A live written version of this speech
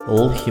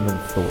All human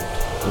thought,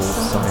 all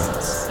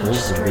science, all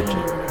religion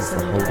is the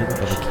holding of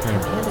a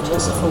candle to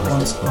Merciful the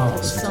ones light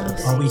asked, of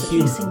the are we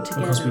human piecing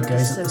because we together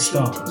gaze at the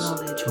associated stars,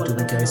 knowledge or do we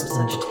whether gaze at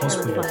them such because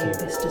we are terrifying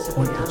human? vistas of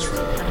Point reality us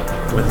right.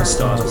 and When the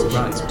stars were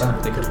appropriate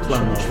right, they could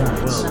plunge from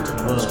world to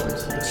world,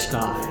 Nothing the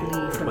sky, flee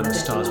but from when the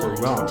stars were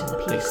deadly wrong, light into the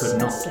they peace could and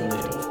not safety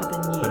live. of a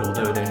new But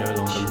although they no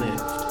longer age.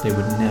 lived, they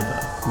would never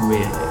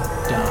really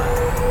die.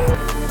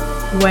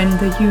 When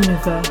the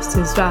universe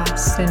is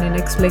vast and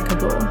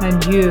inexplicable,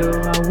 and you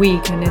are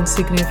weak and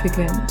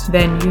insignificant,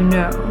 then you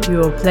know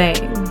you are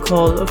playing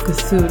Call of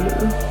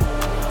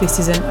Cthulhu. This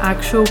is an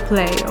actual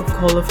play of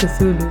Call of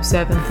Cthulhu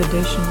 7th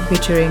edition,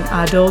 featuring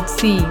adult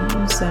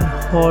themes and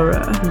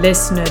horror.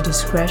 Listener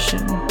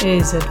discretion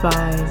is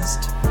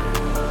advised.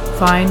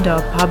 Find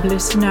our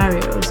published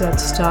scenarios at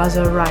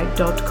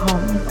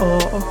starsareright.com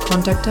or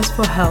contact us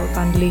for help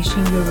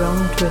unleashing your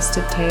own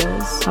twisted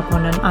tales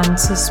upon an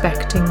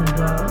unsuspecting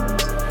world.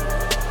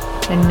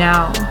 And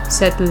now,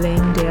 settle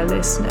in, dear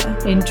listener.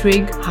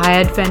 Intrigue, high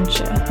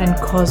adventure, and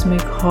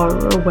cosmic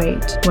horror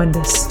await when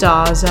the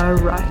stars are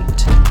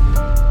right.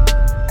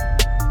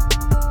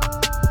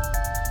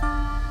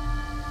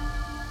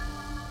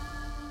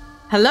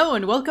 Hello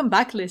and welcome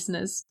back,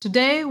 listeners.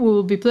 Today we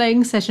will be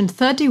playing session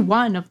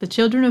 31 of The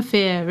Children of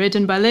Fear,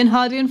 written by Lynn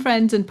Hardy and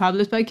Friends and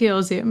published by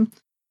Chaosium.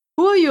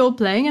 Who are you all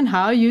playing and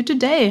how are you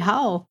today,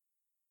 Hal?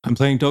 I'm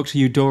playing Dr.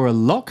 Eudora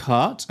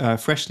Lockhart,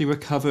 freshly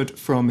recovered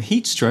from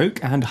heat stroke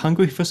and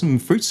hungry for some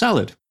fruit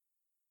salad.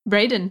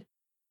 Brayden.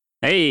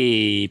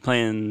 Hey,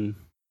 playing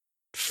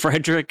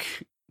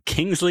Frederick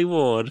Kingsley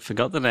Ward,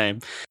 forgot the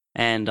name.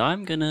 And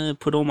I'm gonna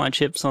put all my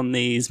chips on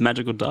these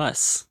magical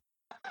dice.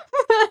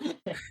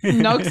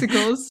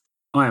 Noxicals.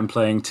 I am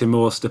playing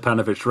Timur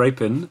Stepanovich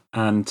Rapin,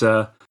 and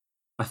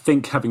I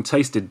think having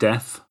tasted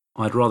death,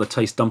 I'd rather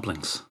taste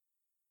dumplings.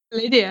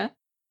 Lydia.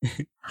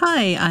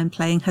 Hi, I'm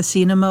playing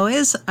Hasina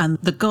Moez, and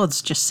the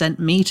gods just sent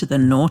me to the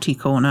naughty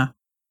corner.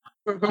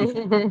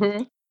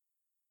 And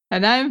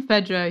I'm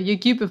Fedra, your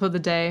keeper for the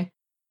day.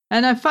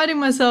 And I'm finding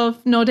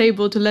myself not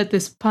able to let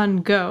this pun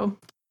go.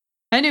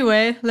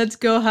 Anyway, let's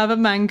go have a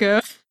mango.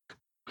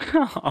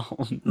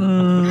 Oh,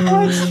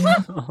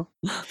 no.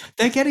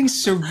 They're getting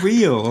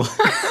surreal.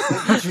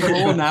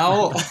 Drawn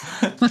out.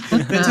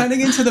 They're turning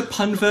into the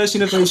pun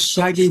version of those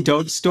Shaggy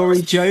Dog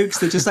Story jokes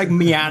that just like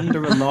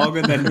meander along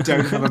and then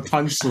don't have a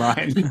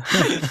punchline.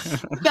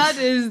 That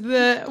is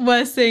the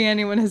worst thing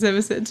anyone has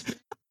ever said to me.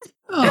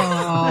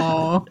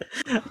 Oh.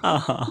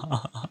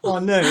 Oh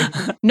no.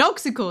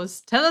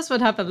 Noxicals, tell us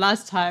what happened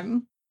last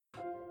time.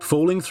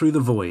 Falling through the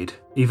void,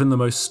 even the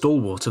most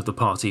stalwart of the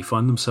party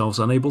find themselves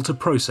unable to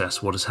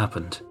process what has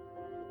happened.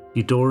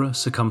 Eudora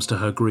succumbs to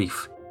her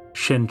grief.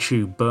 Shen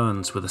Chu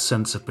burns with a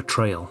sense of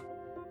betrayal.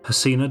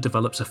 Hasina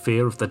develops a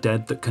fear of the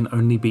dead that can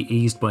only be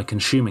eased by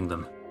consuming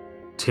them.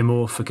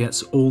 Timur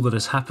forgets all that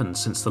has happened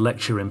since the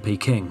lecture in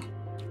Peking,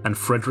 and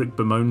Frederick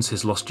bemoans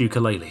his lost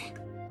ukulele.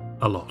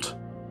 A lot.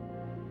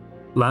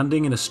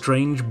 Landing in a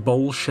strange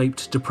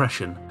bowl-shaped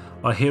depression,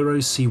 our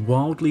heroes see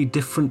wildly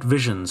different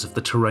visions of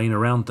the terrain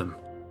around them.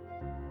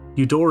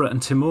 Eudora and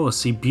Timur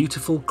see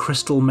beautiful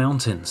crystal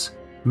mountains,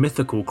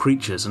 mythical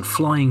creatures, and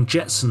flying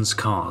Jetsons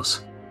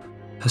cars.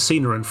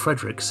 Hasina and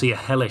Frederick see a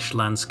hellish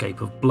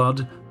landscape of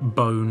blood,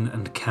 bone,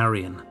 and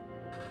carrion.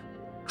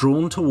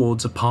 Drawn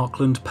towards a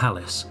parkland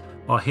palace,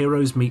 our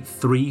heroes meet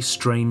three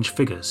strange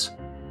figures,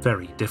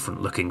 very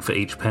different looking for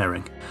each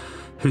pairing,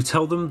 who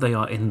tell them they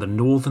are in the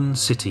northern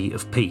city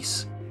of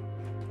peace.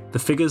 The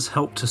figures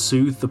help to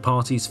soothe the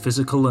party's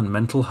physical and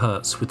mental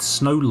hurts with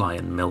snow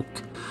lion milk,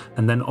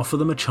 and then offer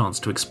them a chance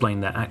to explain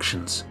their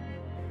actions.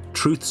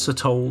 Truths are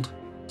told,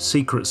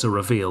 secrets are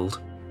revealed,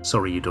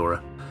 sorry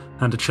Eudora,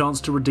 and a chance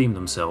to redeem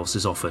themselves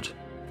is offered.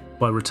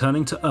 By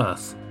returning to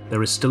Earth,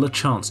 there is still a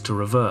chance to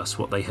reverse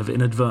what they have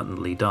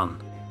inadvertently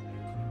done.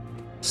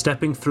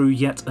 Stepping through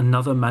yet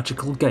another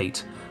magical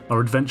gate,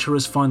 our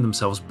adventurers find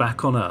themselves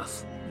back on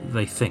Earth,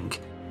 they think,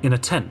 in a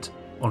tent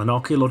on an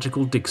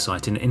archaeological dig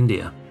site in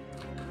India.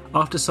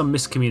 After some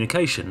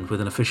miscommunication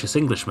with an officious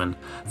Englishman,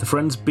 the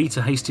friends beat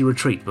a hasty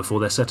retreat before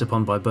they're set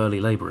upon by burly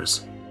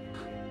labourers.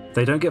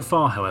 They don't get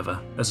far, however,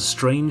 as a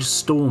strange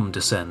storm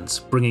descends,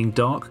 bringing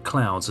dark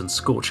clouds and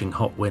scorching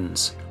hot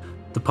winds.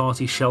 The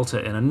party shelter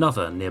in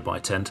another nearby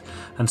tent,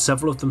 and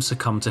several of them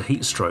succumb to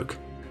heat stroke.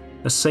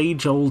 A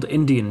sage old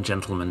Indian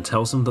gentleman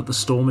tells them that the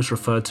storm is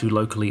referred to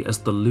locally as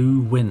the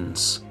Lu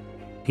winds.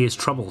 He is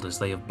troubled as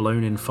they have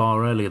blown in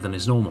far earlier than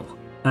is normal,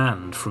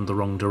 and from the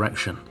wrong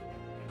direction.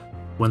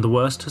 When the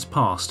worst has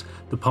passed,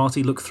 the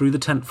party look through the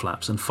tent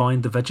flaps and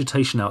find the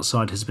vegetation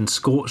outside has been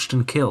scorched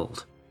and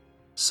killed,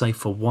 save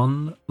for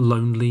one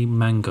lonely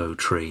mango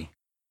tree.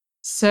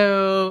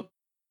 So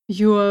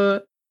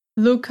you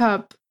look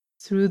up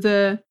through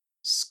the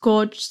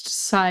scorched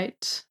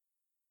site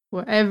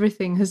where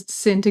everything has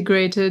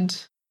disintegrated.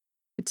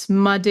 It's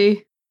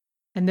muddy,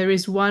 and there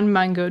is one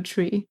mango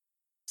tree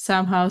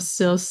somehow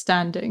still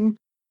standing,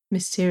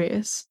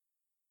 mysterious.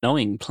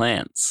 Knowing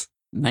plants,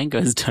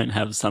 mangoes don't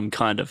have some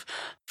kind of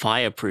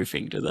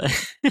fireproofing, do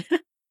they?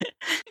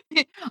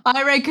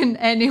 I reckon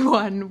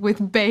anyone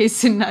with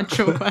base in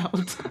natural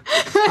world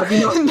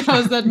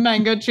knows that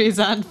mango trees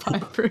aren't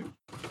fireproof.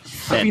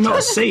 Have you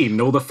not seen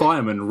all the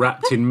firemen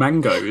wrapped in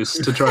mangoes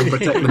to try and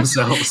protect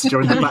themselves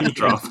during the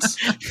backdrafts?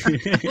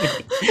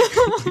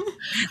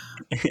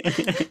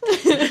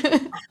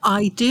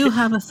 I do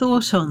have a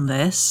thought on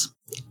this.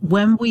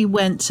 When we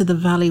went to the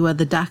valley where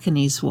the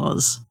Dakinis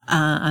was,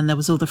 and there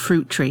was all the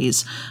fruit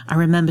trees, I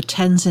remember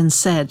Tenzin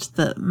said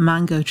that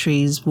mango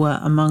trees were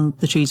among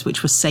the trees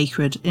which were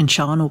sacred in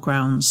charnel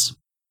grounds.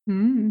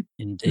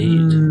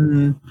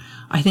 Indeed.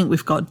 I think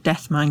we've got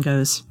death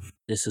mangoes.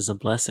 This is a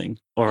blessing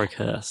or a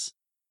curse.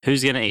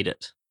 Who's going to eat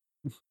it?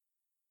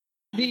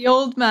 The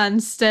old man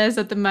stares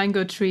at the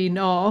mango tree in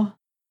awe.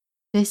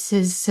 This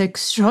is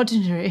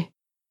extraordinary.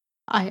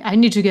 I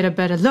need to get a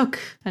better look.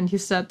 And he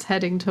starts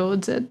heading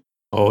towards it.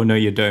 Oh, no,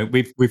 you don't.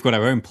 We've got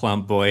our own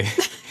plant boy.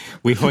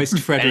 We hoist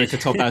Frederick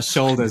atop our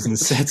shoulders and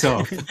set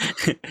off.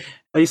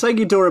 Are you saying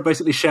Eudora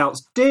basically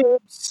shouts,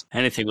 "Dibs"?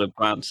 Anything with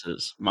plants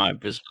is my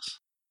business.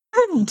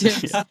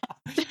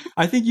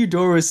 I think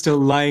Eudora is still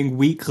lying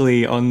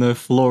weakly on the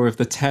floor of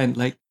the tent,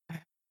 like,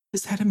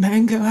 is that a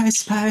mango I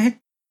spy?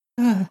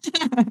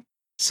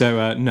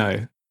 So,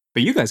 no.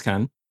 But you guys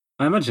can.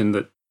 I imagine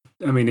that,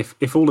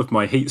 if all of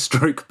my heat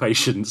stroke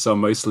patients are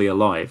mostly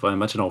alive, I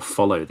imagine I'll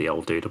follow the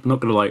old dude. I'm not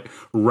going to,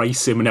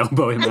 race him and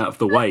elbow him out of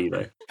the way,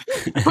 though.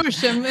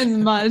 Push him in the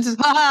mud.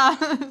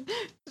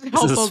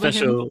 This is a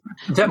special...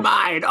 They're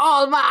mine!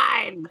 All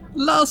mine!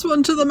 Last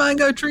one to the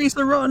mango tree's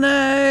the rotten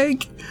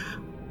egg.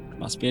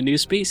 Must be a new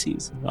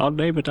species. I'll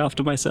name it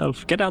after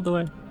myself. Get out of the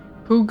way.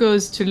 Who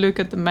goes to look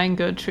at the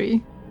mango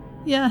tree?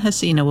 Yeah,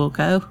 Hasina will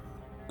go.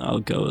 I'll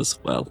go as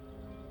well.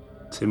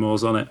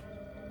 Timur's on it.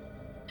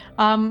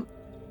 Are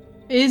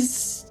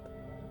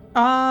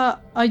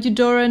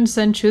Eudora and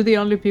Senchu the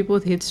only people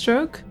with heat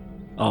stroke?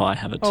 Oh, I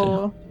have it too.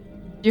 Or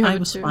you have I it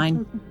was too?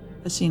 fine.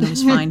 Hasina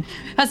was fine.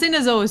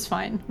 Hasina's always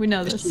fine. We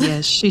know this.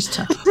 Yes, she's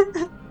tough.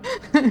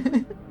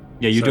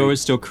 Yeah, Eudora's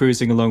still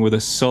cruising along with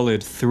a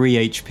solid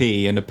 3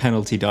 HP and a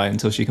penalty die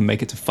until she can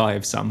make it to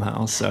 5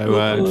 somehow.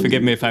 So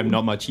forgive me if I'm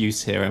not much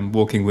use here. I'm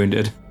walking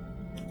wounded.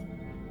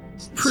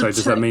 So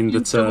does that mean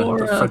that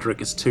Eudora.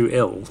 Frederick is too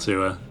ill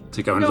to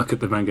go and look at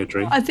the mango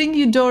tree? I think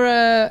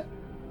Eudora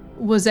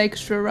was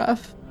extra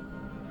rough.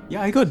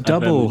 Yeah, I got I've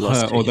double only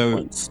lost hurt, 2 although...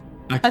 points.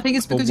 I think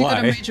it's because you got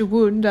a major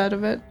wound out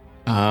of it.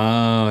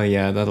 Oh,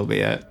 yeah, that'll be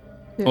it.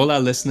 Yeah. All our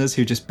listeners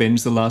who just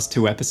binged the last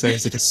 2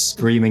 episodes are just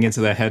screaming into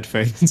their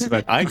headphones,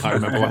 but I can't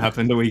remember what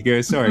happened a week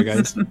ago. Sorry,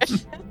 guys.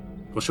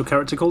 What's your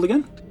character called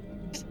again?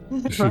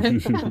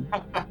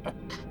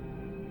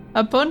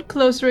 Upon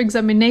closer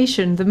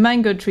examination, the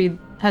mango tree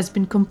has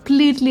been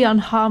completely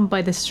unharmed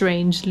by the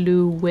strange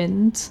Lu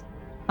winds.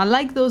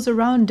 Unlike those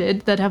around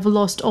it that have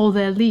lost all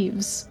their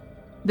leaves,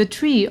 the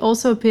tree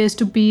also appears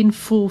to be in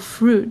full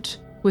fruit,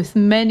 with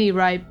many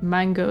ripe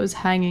mangoes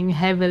hanging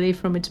heavily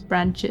from its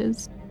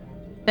branches.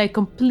 They're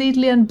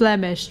completely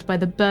unblemished by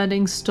the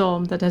burning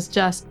storm that has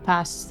just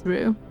passed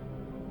through.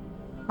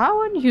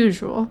 How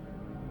unusual.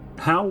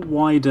 How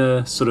wide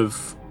a sort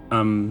of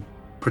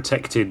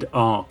protected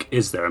arc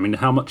is there?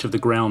 How much of the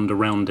ground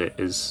around it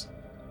is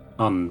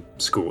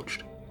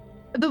unscorched?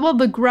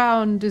 The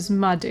ground is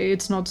muddy,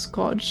 it's not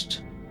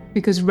scorched,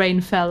 because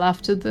rain fell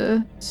after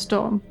the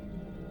storm.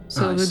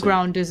 So the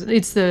ground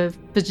it's the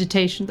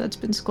vegetation that's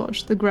been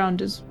scorched. The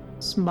ground is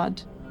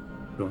mud.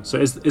 Sure. So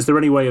is there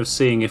any way of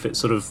seeing if it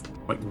sort of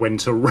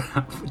went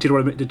around? Do you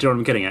know what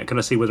I'm getting at? Can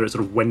I see whether it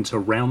sort of went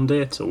around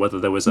it, or whether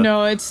there was a...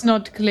 No, it's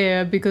not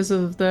clear because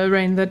of the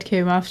rain that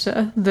came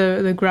after.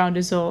 The ground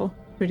is all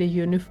pretty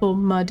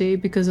uniform muddy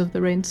because of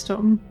the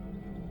rainstorm.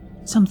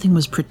 Something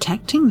was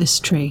protecting this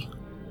tree.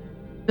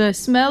 The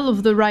smell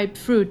of the ripe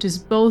fruit is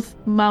both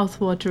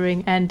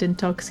mouth-watering and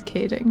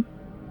intoxicating.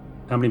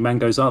 How many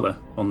mangoes are there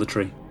on the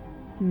tree?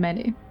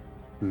 Many.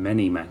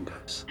 Many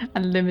mangoes.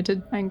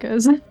 Unlimited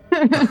mangoes.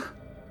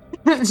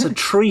 It's a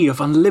tree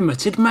of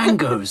unlimited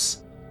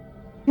mangoes.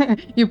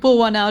 You pull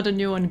one out, a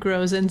new one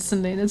grows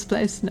instantly in its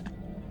place. No,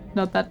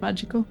 not that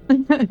magical.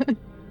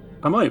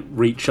 I might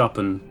reach up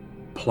and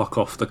pluck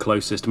off the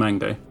closest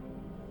mango.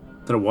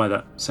 Don't know why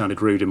that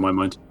sounded rude in my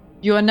mind.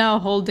 You are now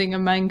holding a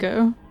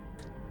mango.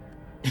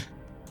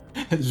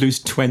 Lose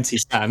 20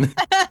 Stan.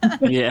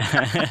 Yeah.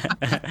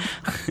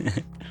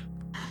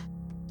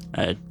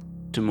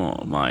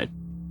 Timur, my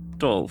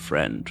tall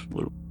friend,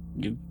 will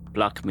you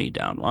pluck me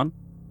down one?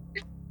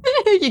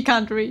 You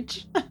can't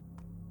reach.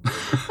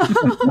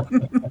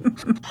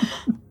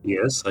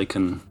 Yes, I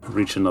can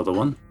reach another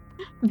one.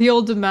 The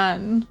older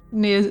man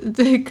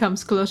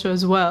comes closer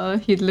as well.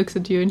 He looks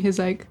at you and he's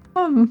like,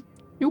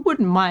 you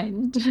wouldn't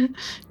mind.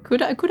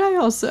 Could I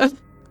also?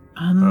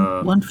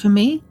 One for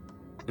me?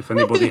 If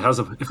anybody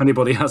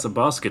has a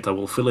basket, I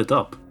will fill it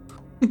up.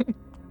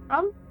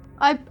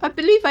 I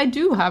believe I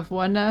do have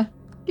one.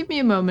 Give me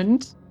a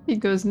moment. He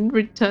goes and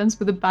returns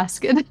with a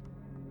basket.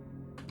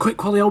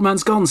 Quick, while the old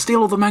man's gone,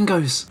 steal all the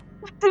mangoes.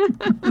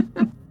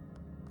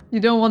 You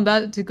don't want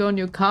that to go on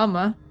your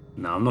karma.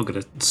 No, I'm not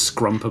going to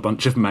scrump a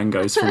bunch of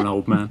mangoes from an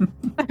old man.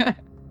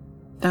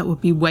 That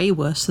would be way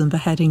worse than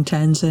beheading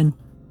Tenzin.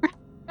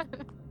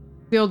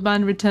 The old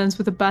man returns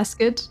with a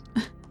basket.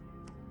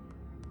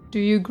 Do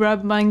you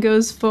grab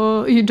mangoes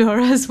for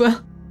Eudora as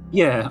well?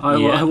 Yeah, I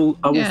will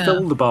Yeah.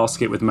 fill the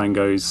basket with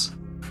mangoes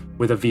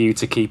with a view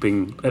to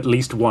keeping at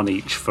least one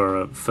each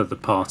for the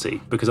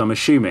party, because I'm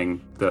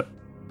assuming that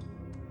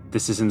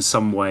this is in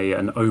some way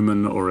an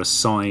omen or a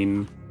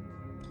sign.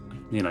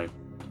 You know,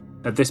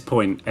 at this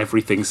point,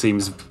 everything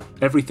seems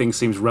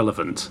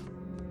relevant,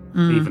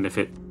 even if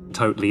it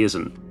totally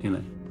isn't. You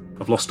know,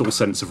 I've lost all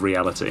sense of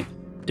reality.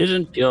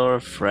 Didn't your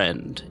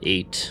friend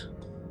eat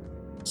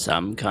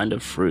some kind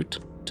of fruit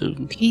to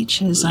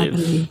Peaches, I live?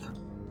 believe.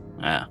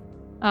 Ah,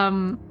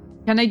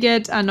 Can I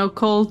get an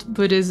occult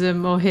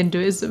Buddhism or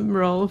Hinduism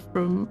roll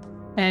from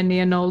Annie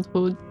and Old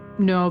who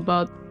know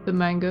about the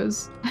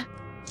mangoes?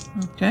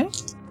 Okay.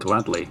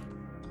 Gladly.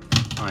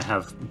 I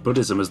have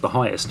Buddhism as the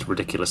highest,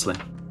 ridiculously.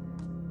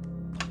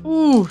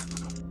 Ooh,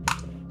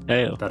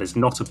 hell. That is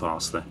not a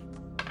pass, though.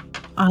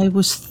 I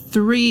was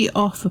 3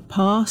 off a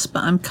pass,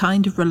 but I'm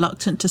kind of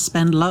reluctant to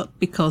spend luck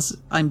because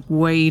I'm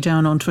way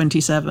down on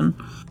 27.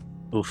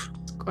 Oof.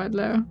 it's quite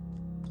low.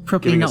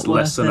 Probably Giving not us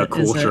less worth than a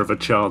it, is quarter it? of a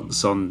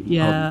chance on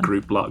Yeah.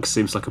 group luck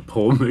seems like a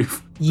poor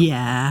move.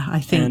 Yeah, I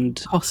think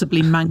And-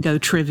 possibly mango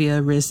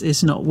trivia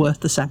is not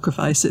worth the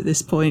sacrifice at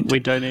this point. We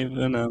don't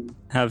even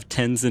have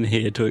Tenzin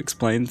here to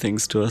explain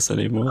things to us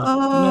anymore.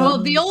 Well,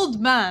 the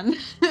old man.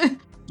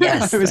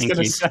 Yes, I was thank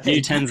gonna you. say.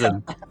 New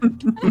Tenzin.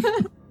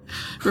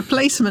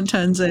 Replacement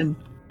turns in.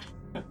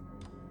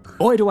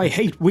 Boy, do I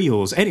hate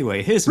wheels.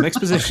 Anyway, here's some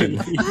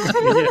exposition.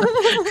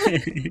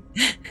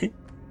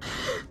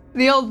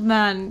 The old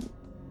man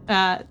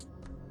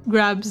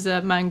grabs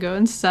a mango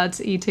and starts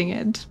eating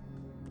it.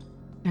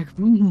 Like,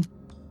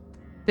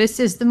 this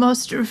is the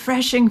most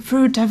refreshing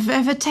fruit I've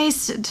ever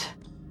tasted.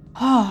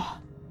 Oh,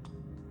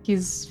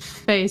 his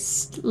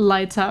face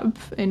lights up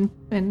in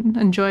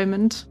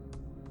enjoyment.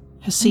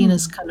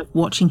 Hasina's kind of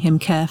watching him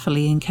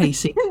carefully in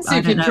case he, See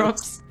if he know,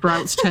 drops.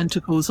 sprouts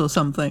tentacles or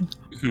something.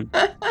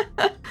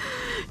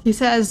 He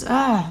says,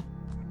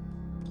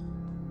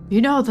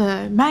 you know,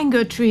 the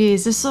mango tree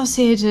is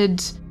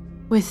associated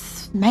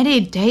with many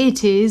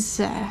deities,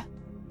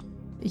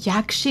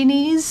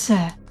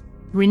 yakshinis,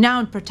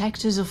 renowned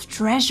protectors of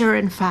treasure,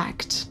 in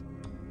fact.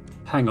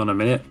 Hang on a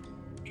minute.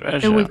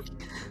 Treasure.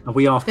 Are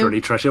we after any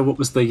treasure? What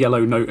was the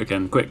yellow note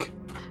again? Quick.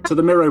 To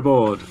the mirror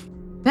board.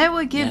 They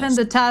were given Yes.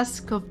 the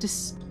task of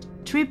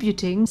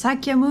distributing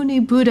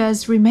Sakyamuni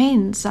Buddha's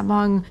remains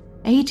among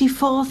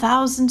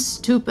 84,000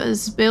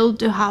 stupas built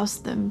to house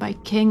them by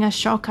King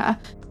Ashoka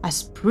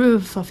as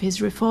proof of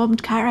his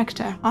reformed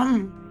character.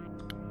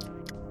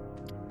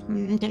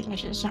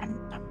 Delicious.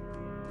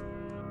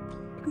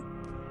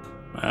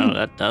 Well,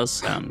 that does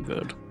sound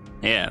good.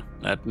 Here,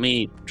 let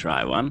me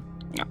try one.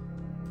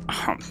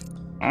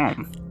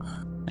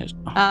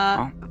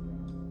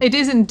 It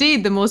is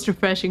indeed the most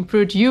refreshing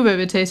fruit you've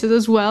ever tasted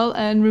as well,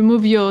 and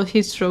remove your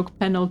heat stroke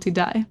penalty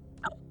die.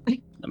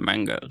 The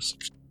mangoes.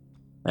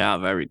 They are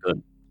very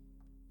good.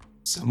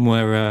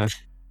 somewhere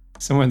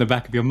in the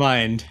back of your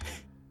mind,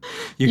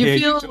 you You hear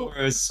feel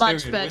Eudora's much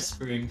spirit better.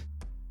 whispering,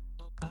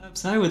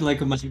 perhaps I would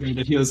like a mango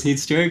that heals heat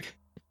stroke.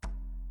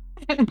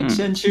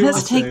 Shenchu Let's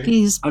also. take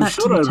these I'm back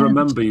sure to the I tent.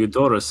 remember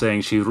Eudora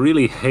saying she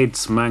really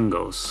hates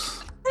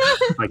mangoes.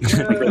 Like,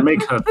 they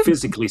make her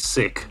physically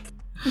sick.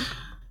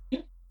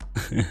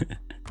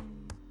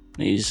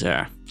 These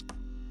are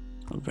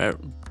very,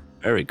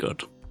 very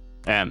good.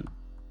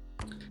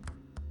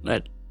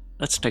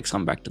 Let's take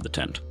some back to the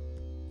tent.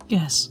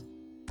 Yes.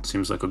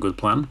 Seems like a good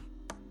plan.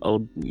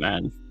 Old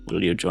man,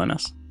 will you join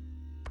us?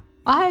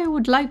 I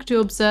would like to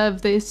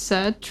observe this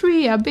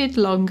tree a bit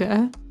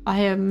longer. I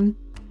am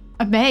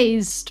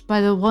amazed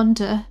by the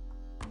wonder.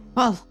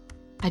 Well,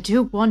 I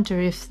do wonder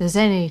if there's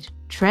any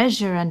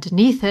treasure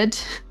underneath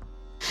it.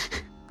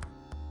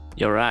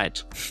 You're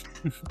right.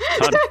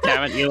 God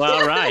damn it, you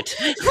are right.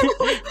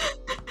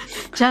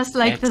 Just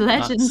like the Excellent.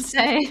 legends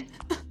say.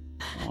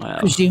 Well,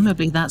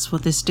 Presumably that's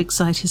what this dig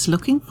site is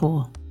looking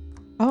for.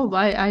 Oh,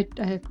 I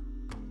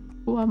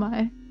who am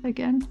I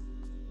again?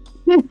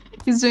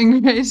 He's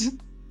doing great.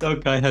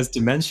 Dog guy has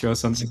dementia or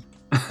something.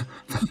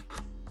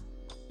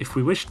 If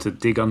we wish to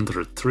dig under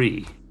a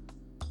tree,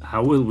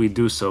 how will we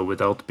do so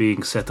without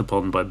being set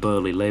upon by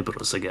burly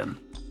labourers again?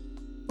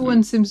 No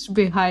one seems to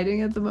be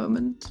hiding at the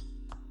moment.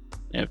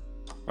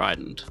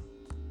 frightened.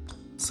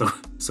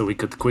 So we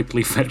could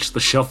quickly fetch the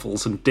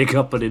shuffles and dig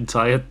up an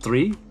entire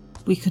tree?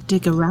 We could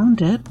dig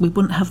around it. We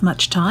wouldn't have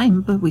much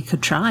time, but we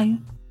could try.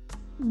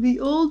 The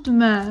old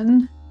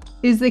man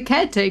is the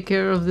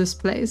caretaker of this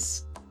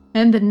place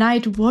and the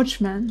night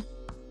watchman.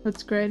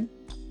 That's great.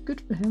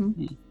 Good for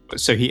him.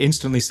 So he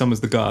instantly summons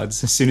the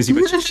guards as soon as he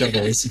mentions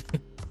shovels.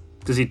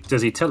 Does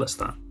he tell us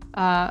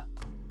that?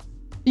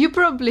 You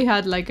probably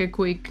had like a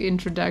quick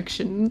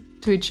introduction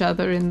to each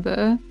other in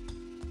the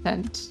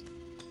tent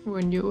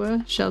when you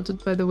were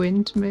sheltered by the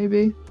wind,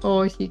 maybe.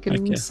 Or he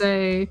can Okay.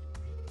 say,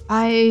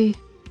 I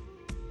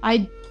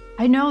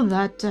know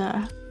that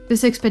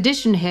this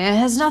expedition here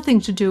has nothing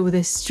to do with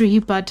this tree,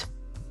 but,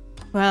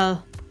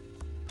 well,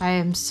 I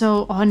am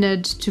so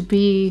honored to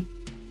be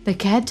the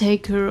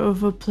caretaker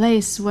of a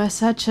place where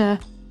such a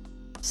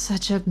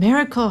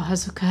miracle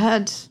has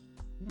occurred.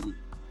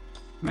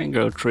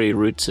 Mango tree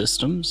root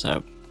systems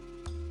are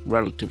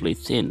relatively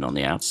thin on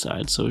the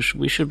outside, so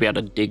we should be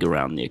able to dig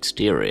around the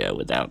exterior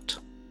without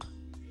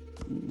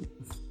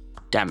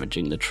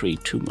damaging the tree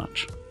too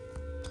much.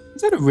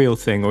 Is that a real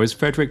thing, or is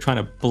Frederick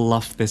trying to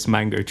bluff this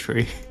mango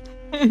tree?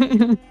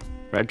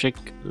 Frederick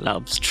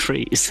loves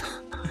trees.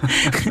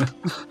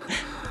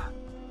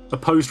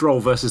 Opposed roll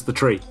versus the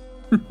tree.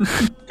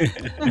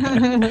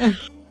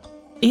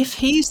 If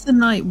he's the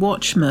night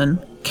watchman,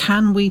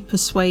 can we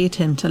persuade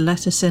him to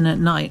let us in at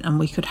night and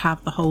we could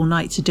have the whole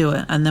night to do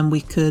it, and then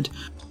we could,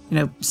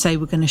 say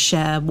we're going to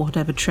share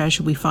whatever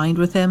treasure we find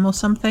with him or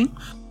something?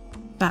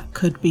 That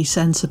could be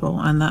sensible,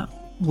 and that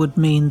would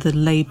mean the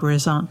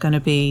labourers aren't going to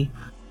be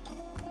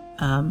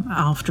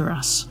after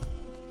us.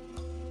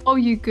 Or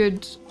you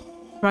could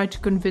try to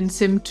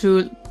convince him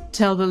to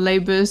tell the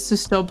laborers to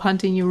stop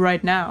hunting you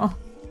right now.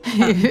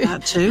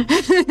 That too.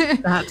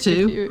 That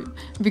too.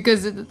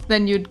 Because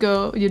then you'd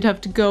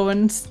have to go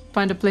and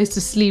find a place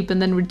to sleep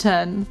and then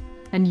return,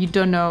 and you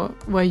don't know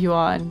where you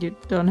are and you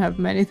don't have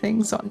many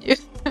things on you.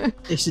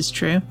 This is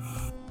true.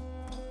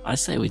 I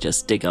say we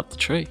just dig up the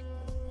tree.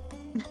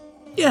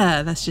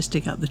 Yeah, let's just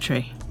dig up the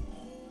tree.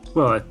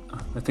 Well,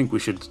 I think we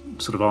should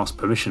sort of ask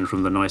permission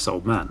from the nice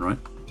old man, right?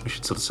 We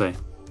should sort of say...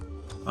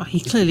 Well, he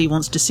clearly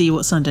wants to see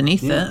what's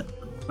underneath it.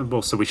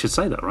 Well, so we should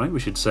say that, right? We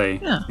should say,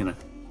 Yeah.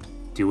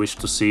 Do you wish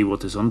to see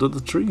what is under the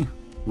tree?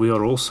 We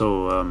are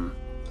also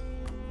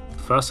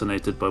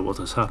fascinated by what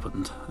has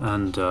happened,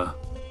 and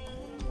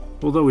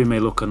although we may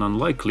look an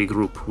unlikely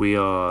group, we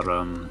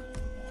are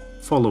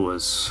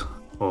followers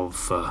of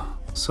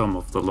some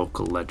of the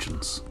local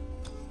legends.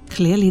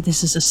 Clearly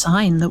this is a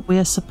sign that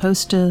we're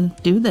supposed to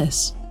do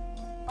this.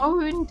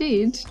 Oh,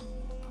 indeed.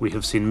 We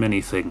have seen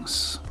many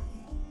things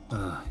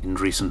in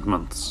recent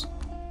months,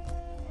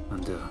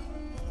 and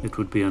it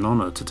would be an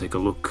honor to take a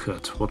look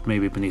at what may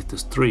be beneath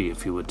this tree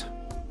if you would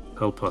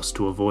help us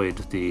to avoid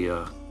the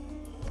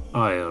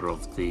ire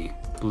of the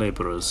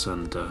laborers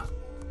and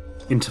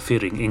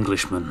interfering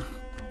Englishmen.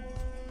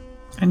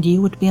 And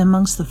you would be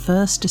amongst the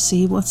first to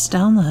see what's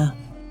down there.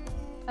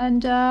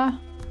 And,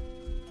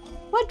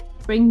 what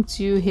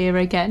brings you here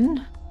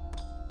again?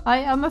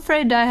 I'm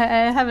afraid I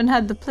haven't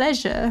had the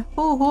pleasure.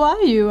 Who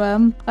are you?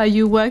 Are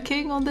you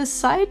working on this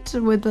site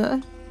with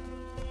the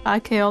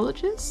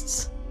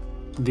archaeologists?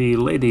 The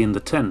lady in the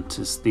tent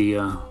is the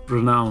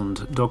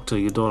renowned Dr.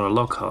 Eudora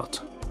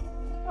Lockhart.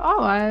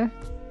 Oh,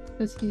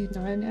 does he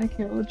know any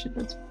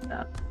archaeologists?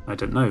 No. I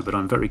don't know, but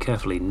I'm very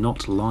carefully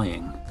not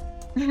lying.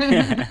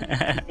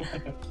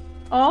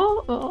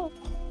 Oh,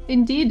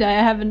 indeed, I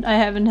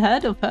haven't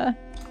heard of her.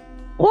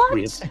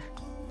 What?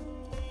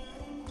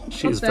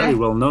 She is very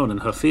well known in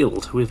her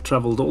field. We've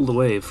travelled all the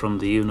way from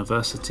the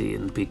university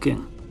in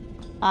Peking.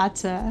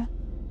 That's a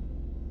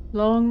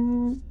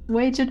long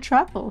way to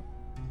travel.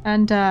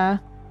 And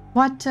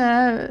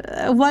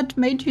what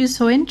made you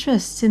so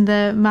interested in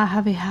the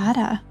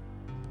Mahavihara?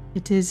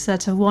 It is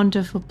such a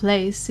wonderful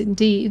place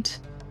indeed.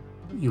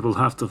 You will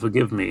have to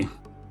forgive me.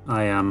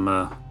 I am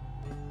a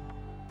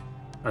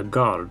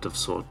guard of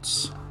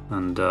sorts,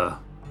 and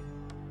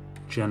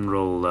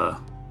general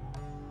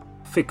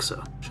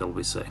fixer, shall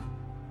we say.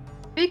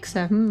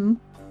 Fixer,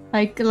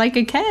 like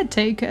a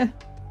caretaker.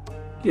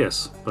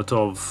 Yes, but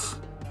of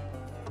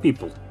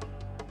people.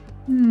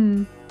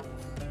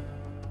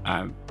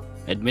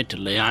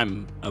 Admittedly,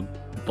 I'm a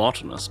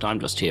botanist. I'm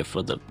just here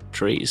for the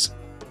trees.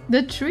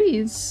 The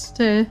trees.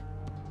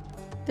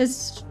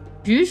 There's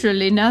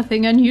usually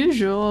nothing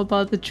unusual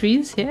about the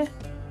trees here.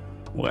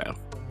 Well,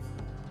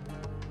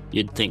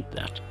 you'd think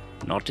that.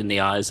 Not in the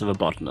eyes of a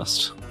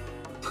botanist.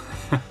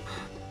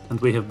 And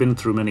we have been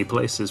through many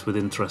places with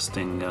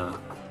interesting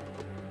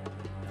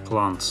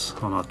plants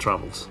on our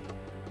travels.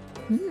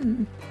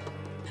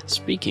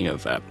 Speaking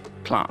of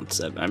plants,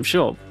 I'm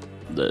sure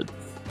the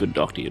good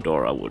Dr.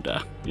 Eudora would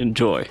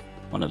enjoy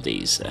one of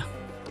these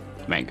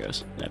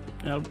mangoes.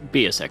 I'll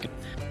be a second.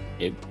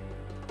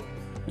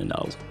 And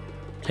I'll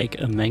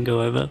take a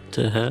mango over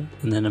to her,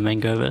 and then a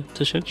mango over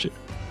to Shenshu.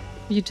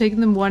 Are you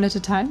taking them one at a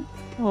time?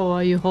 Or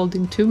are you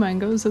holding two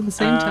mangoes at the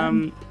same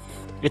time?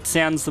 It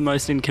sounds the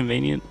most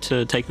inconvenient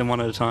to take them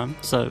one at a time,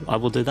 so I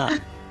will do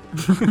that.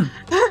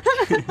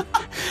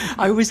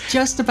 I was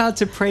just about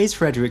to praise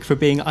Frederick for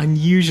being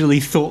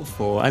unusually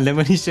thoughtful, and then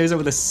when he shows up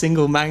with a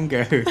single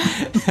mango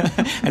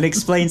and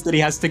explains that he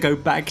has to go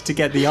back to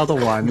get the other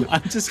one,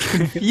 I'm just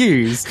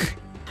confused.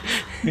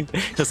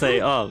 To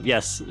say, oh,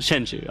 yes,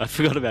 Shenshu, I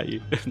forgot about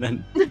you. And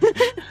then...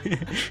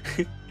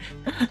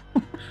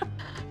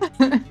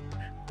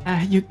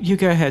 You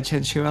go ahead,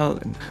 Shenshu. I'll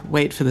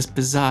wait for this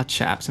bizarre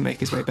chap to make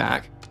his way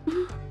back.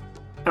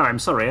 Oh, I'm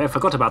sorry, I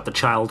forgot about the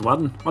child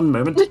one. One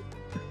moment.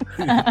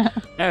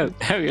 Oh,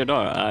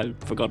 Eudora, I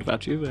forgot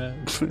about you.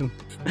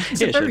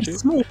 It's a very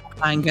small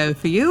mango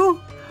for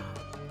you.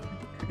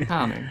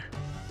 Charming.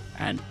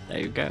 And there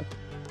you go.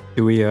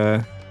 Do we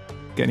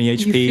Get any You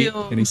HP?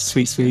 feel- Any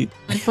sweet?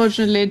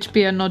 Unfortunately,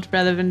 HP are not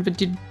relevant,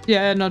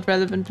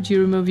 but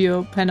you remove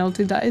your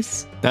penalty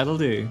dice. That'll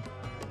do.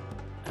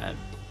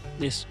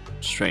 This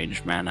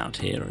strange man out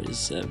here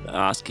is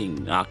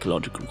asking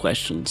archaeological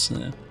questions.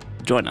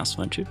 Join us,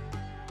 won't you?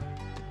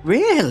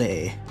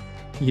 Really?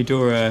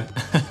 Eudora,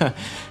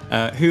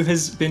 who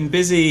has been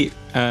busy,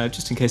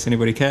 just in case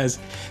anybody cares,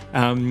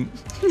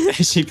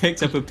 she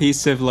picked up a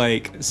piece of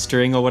like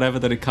string or whatever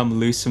that had come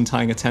loose from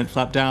tying a tent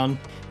flap down,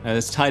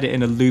 has tied it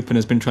in a loop and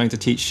has been trying to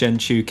teach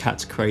Shenchu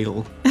cat's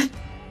cradle.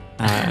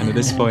 And at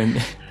this point,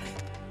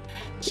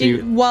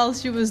 While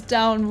she was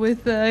down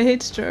with a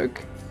heat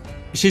stroke.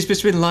 she's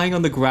just been lying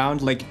on the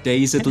ground, like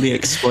dazedly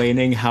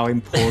explaining how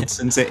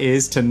important it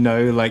is to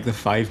know like the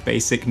 5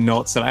 basic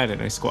knots. And I don't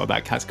know squat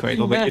about cat's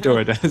cradle, but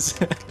Eudora does.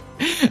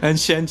 And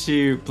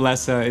Shenchu,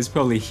 bless her, is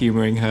probably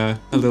humoring her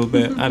a little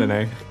bit. I don't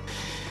know.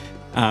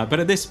 But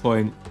at this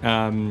point,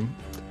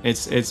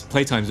 it's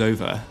playtime's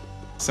over.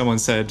 Someone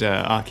said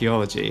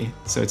archaeology,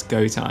 so it's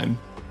go time.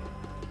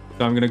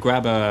 So I'm gonna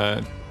grab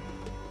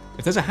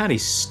if there's a handy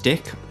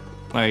stick,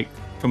 like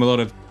from a lot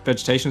of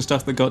vegetation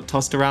stuff that got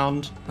tossed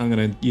around, I'm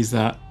gonna use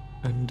that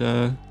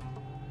and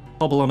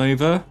hobble on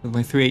over with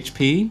my 3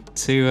 HP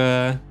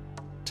to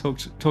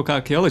talk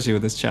archaeology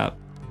with this chap.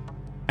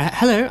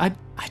 Hello, I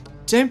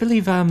don't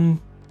believe don't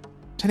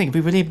think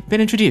we've really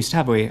been introduced,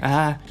 have we?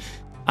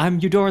 I'm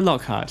Eudora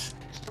Lockhart.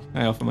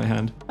 I offer my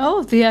hand.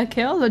 Oh, the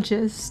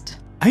archaeologist.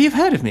 Oh, you've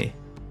heard of me?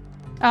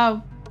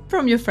 Oh,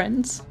 from your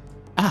friends.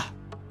 Ah,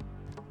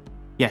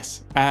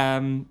 yes.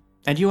 And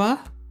you are?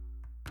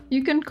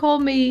 You can call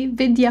me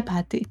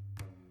Vidyapati.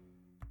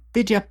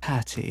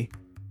 Vidyapati.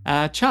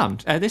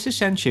 Charmed. This is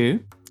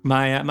Shenchu,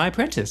 my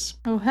apprentice.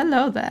 Oh,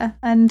 hello there.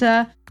 And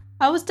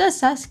I was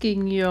just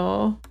asking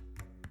your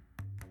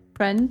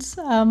friends,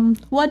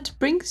 what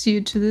brings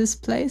you to this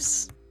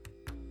place?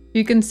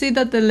 You can see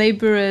that the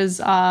laborers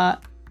are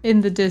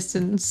in the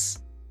distance,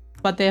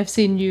 but they have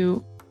seen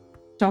you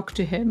talk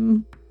to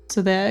him,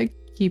 so they're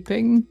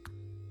keeping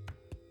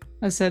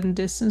a certain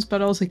distance,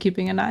 but also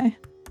keeping an eye.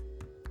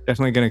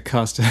 Definitely going to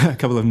cast a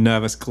couple of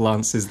nervous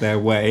glances their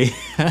way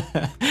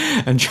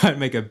and try and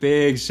make a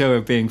big show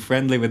of being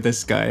friendly with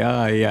this guy.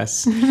 Ah,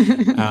 yes.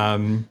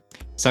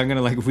 So I'm going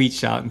to like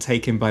reach out and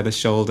take him by the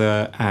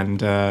shoulder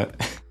and I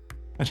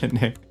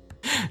don't know,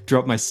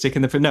 drop my stick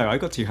in the... No, I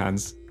got 2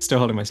 hands. Still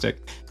holding my stick.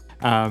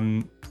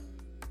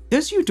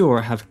 Does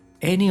Eudora have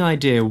any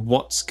idea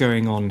what's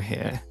going on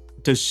here?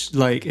 Is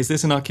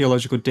this an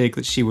archaeological dig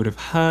that she would have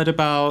heard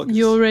about?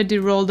 You already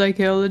rolled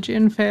archaeology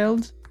and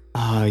failed.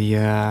 Oh,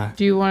 yeah.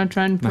 Do you want to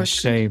try and My push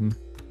it? shame.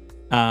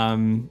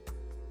 God,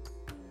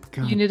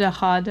 You need a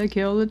hard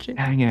archaeology.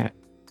 dang it.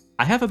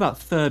 I have about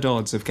 3rd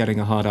odds of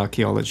getting a hard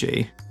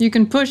archaeology. You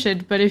can push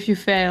it, but if you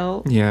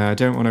fail, Yeah, I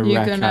don't want to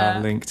You're wreck our gonna-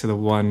 link to the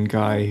one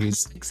guy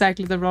who's...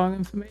 exactly the wrong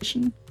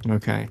information.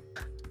 Okay.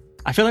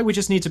 I feel like we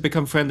just need to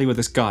become friendly with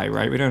this guy,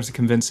 right? We don't have to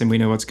convince him we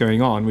know what's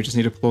going on. We just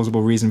need a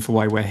plausible reason for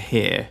why we're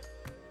here.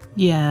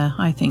 Yeah,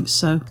 I think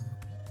so.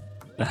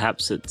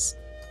 Perhaps it's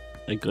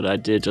a good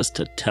idea just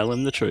to tell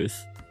him the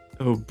truth.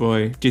 Oh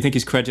boy. Do you think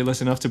he's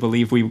credulous enough to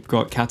believe we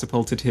got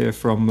catapulted here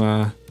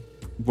from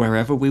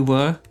wherever we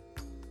were?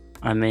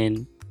 I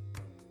mean,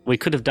 we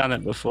could have done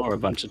it before a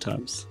bunch of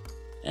times,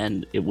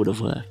 and it would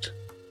have worked.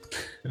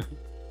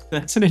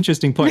 That's an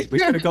interesting point. We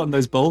could have gotten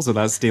those bowls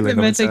without stealing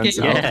them. It turns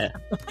Mitigate.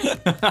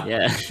 out.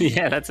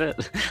 Yeah, that's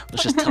it.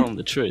 Let's just tell him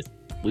the truth.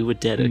 We were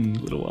dead a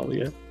little while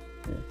ago.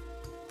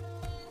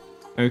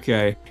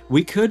 Okay.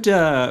 We could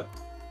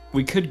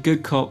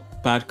good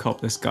cop, bad cop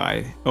this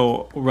guy.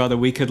 Or rather,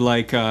 we could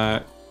like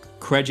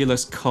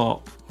credulous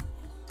cop,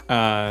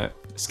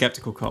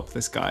 skeptical cop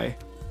this guy.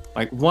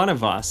 Like one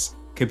of us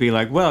could be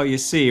like, well, you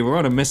see, we're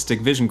on a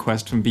mystic vision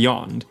quest from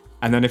beyond.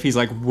 And then if he's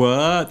like,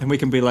 what? Then we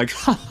can be like,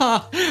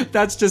 haha,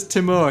 that's just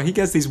Timur. He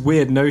gets these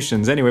weird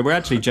notions. Anyway, we're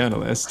actually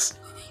journalists.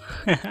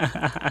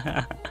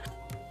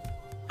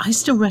 I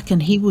still reckon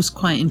he was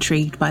quite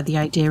intrigued by the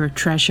idea of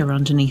treasure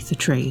underneath the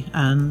tree,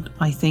 and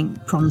I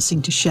think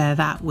promising to share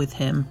that with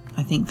him,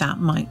 I think that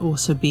might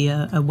also be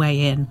a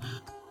way in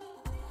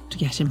to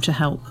get him to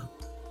help.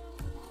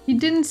 He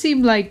didn't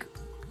seem like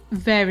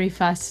very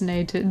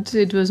fascinated.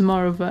 It was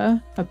more of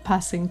a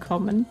passing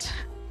comment.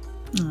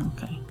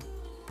 Okay.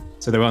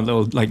 So there aren't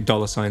little like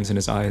dollar signs in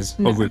his eyes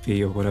or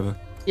rupee or whatever.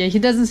 Yeah, he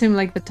doesn't seem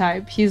like the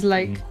type. He's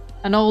like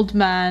an old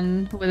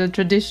man with a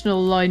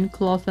traditional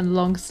loincloth and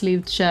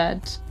long-sleeved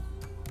shirt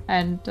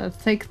and a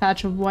thick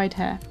thatch of white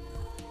hair.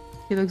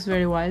 He looks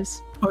very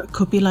wise. Or it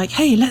could be like,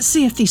 hey, let's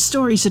see if these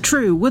stories are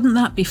true. Wouldn't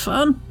that be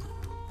fun?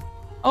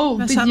 Oh,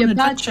 Let's have an Vidyapati.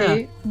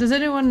 adventure. Does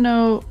anyone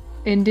know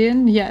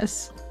Indian?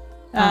 Yes.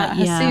 Yeah.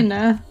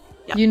 Hasina,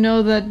 Yeah. you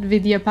know that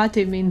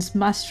Vidyapati means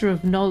master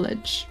of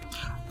knowledge.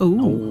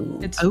 Oh,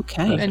 It's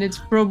okay. and it's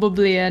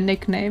probably a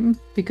nickname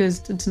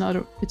because it's not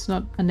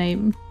a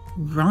name.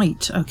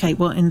 Right. Okay.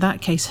 Well, in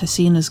that case,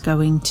 Hasina's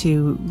going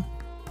to.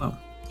 Well,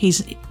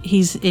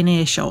 he's in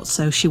earshot,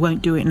 so she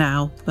won't do it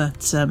now.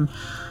 But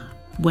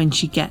when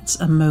she gets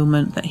a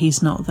moment that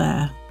he's not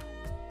there,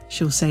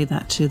 she'll say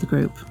that to the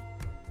group.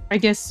 I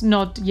guess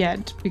not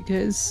yet,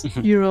 because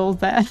you're all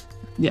there.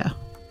 Yeah.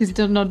 He's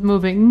still not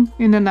moving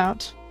in and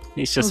out.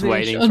 He's just Oh,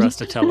 waiting really? for us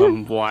to tell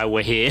him why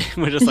we're here.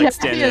 We're just like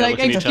standing you're there like,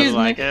 looking at each other excuse me,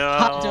 like,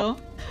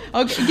 Huddle.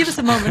 Okay, give us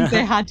a moment,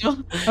 say Huddle.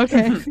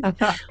 Okay.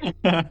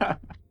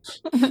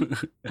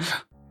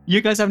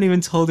 You guys haven't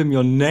even told him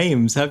your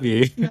names, have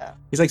you? Yeah.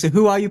 He's like, so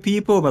who are you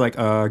people? We're like,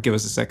 give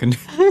us a second.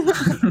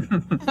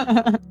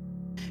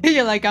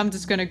 You're like, I'm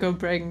just gonna go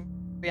bring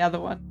the other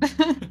one.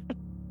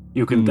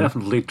 You can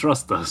definitely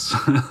trust us.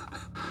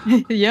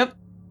 Yep.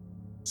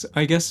 So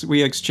I guess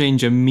we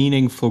exchange a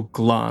meaningful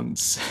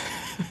glance.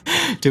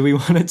 Do we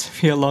want it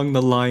to be along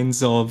the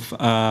lines of,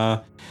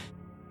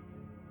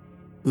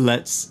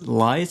 let's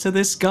lie to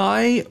this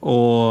guy,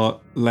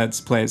 or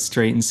let's play it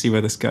straight and see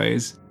where this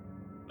goes?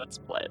 let's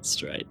play it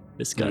straight.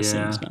 This guy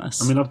seems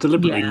nice. I mean, I've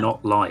deliberately Yeah.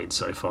 not lied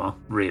so far,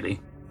 really.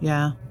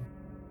 Yeah.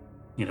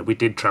 You know, we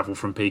did travel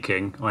from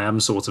Peking. I am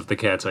sort of the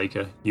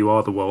caretaker. You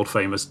are the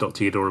world-famous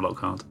Dr. Eudora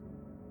Lockhart.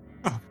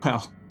 Oh,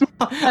 well.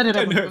 I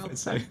don't know if what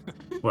it's so.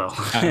 Well,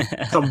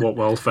 somewhat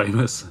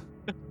world-famous.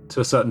 To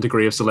a certain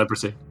degree of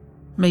celebrity.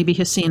 Maybe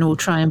Hasina will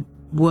try and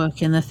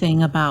work in the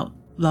thing about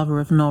lover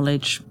of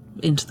knowledge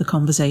into the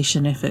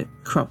conversation if it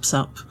crops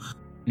up.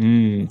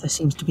 Mm. There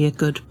seems to be a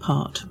good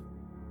part.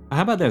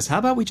 How about this? How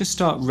about we just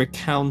start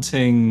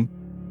recounting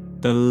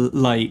the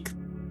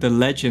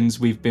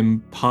legends we've been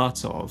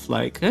part of?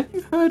 Like, have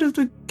you heard of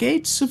the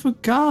Gates of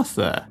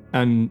Agartha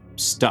and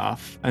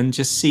stuff? And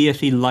just see if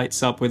he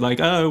lights up with like,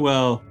 oh,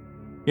 well,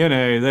 you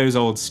know, those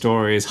old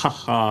stories,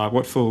 haha,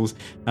 what fools.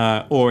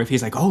 Or if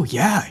he's like, oh,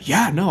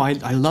 yeah, no, I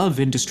love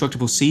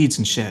indestructible seeds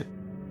and shit.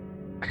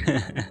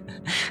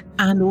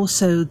 And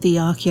also the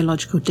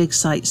archaeological dig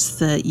sites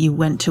that you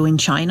went to in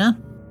China.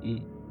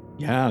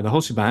 Yeah, the whole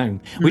shebang.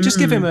 We just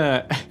give him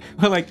we're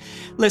like,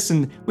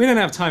 listen, we don't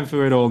have time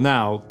for it all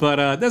now,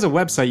 but there's a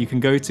website you can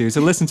go to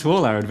listen to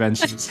all our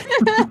adventures.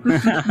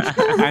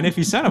 And if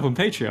you sign up on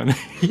Patreon,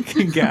 you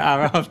can get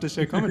our after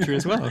show commentary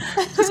as well.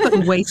 Just got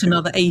to wait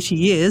another 80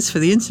 years for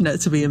the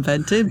internet to be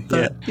invented,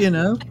 but, you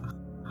know.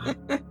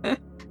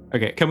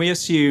 Okay, can we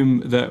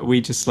assume that we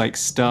just like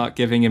start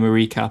giving him a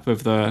recap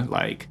of the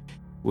like,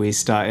 we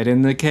started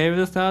in the Cave of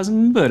the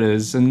Thousand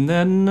Buddhas, and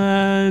then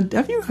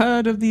have you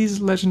heard of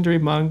these legendary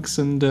monks?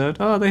 And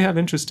they have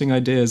interesting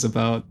ideas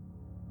about,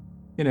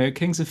 you know,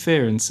 Kings of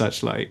Fear and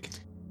such like.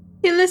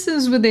 He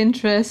listens with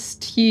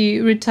interest. He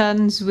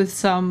returns with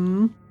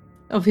some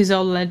of his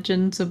old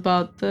legends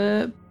about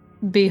the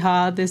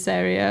Bihar, this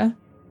area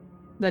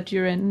that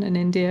you're in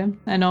India,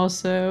 and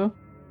also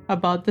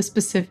about the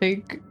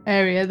specific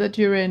area that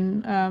you're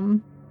in,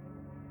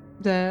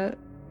 the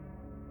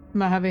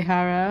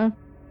Mahavihara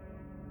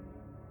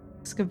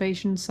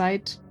excavation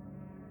site.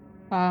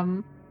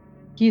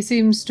 He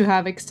seems to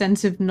have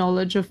extensive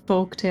knowledge of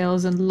folk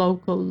tales and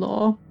local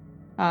lore,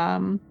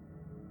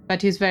 but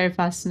he's very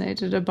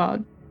fascinated about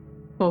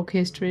folk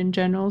history in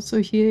general,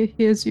 so he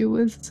hears you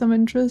with some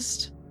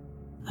interest.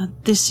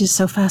 This is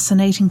so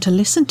fascinating to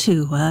listen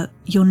to.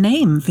 Your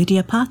name,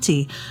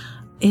 Vidyapati.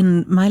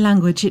 In my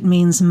language, it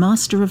means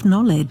master of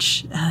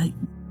knowledge.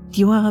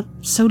 You are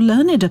so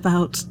learned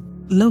about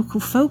local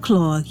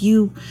folklore.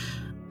 You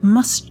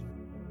must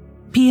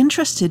be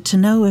interested to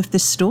know if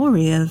this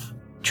story of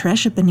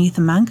treasure beneath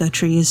a mango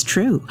tree is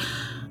true.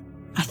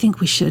 I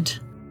think we should,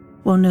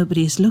 while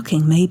nobody is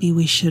looking, maybe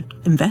we should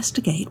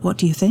investigate. What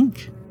do you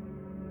think?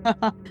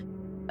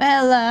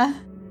 Well,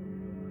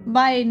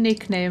 my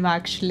nickname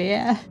actually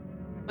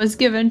was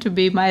given to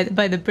me by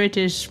the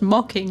British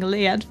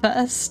mockingly at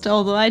first,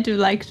 although I do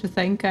like to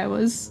think I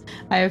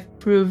have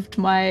proved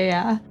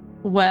my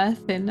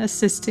worth in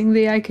assisting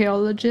the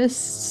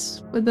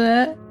archaeologists with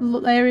the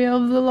area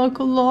of the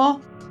local lore.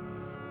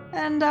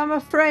 And I'm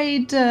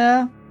afraid,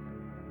 I've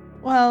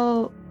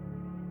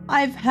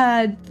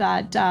heard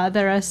that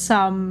there are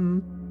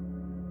some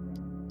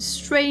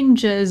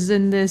strangers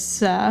in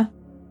this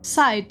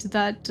site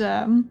that,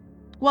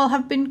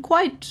 have been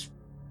quite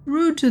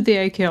rude to the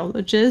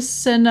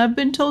archaeologists, and I've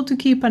been told to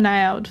keep an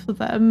eye out for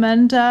them.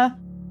 And, I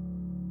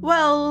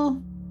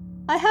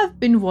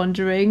have been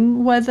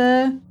wondering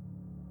whether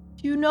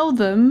you know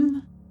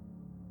them,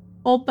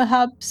 or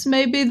perhaps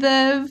maybe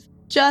they've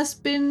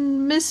just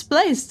been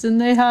misplaced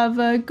and they have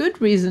a good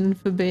reason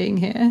for being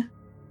here.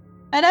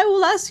 And I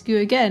will ask you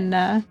again,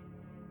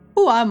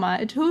 who am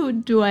I? Who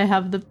do I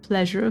have the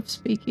pleasure of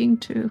speaking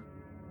to?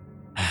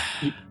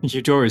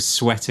 Eudora is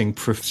sweating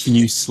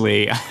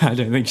profusely. I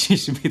don't think she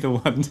should be the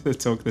one to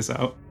talk this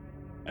out.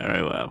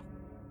 Very well.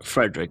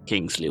 Frederick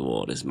Kingsley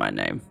Ward is my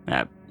name.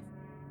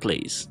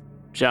 Please,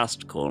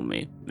 just call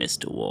me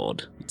Mr.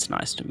 Ward. It's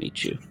nice to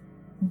meet you.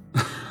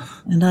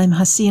 And I'm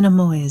Hasina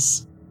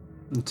Moyes.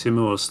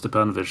 Timur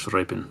Stepanovich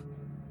Repin.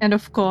 And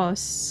of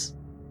course,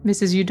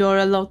 Mrs.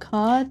 Eudora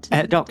Lockhart.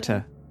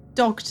 Doctor.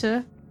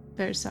 Doctor.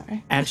 Very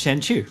sorry. And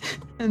Shen Chu.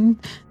 And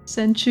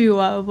Senchu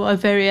are a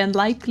very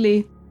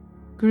unlikely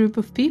group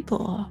of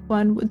people,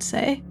 one would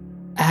say.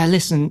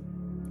 Listen,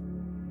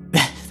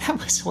 that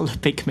was all a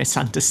big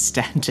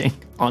misunderstanding,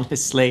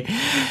 honestly.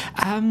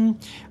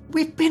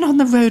 We've been on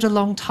the road a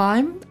long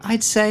time,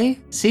 I'd say.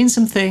 Seen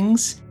some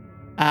things.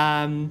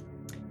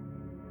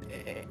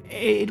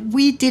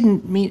 We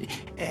didn't mean...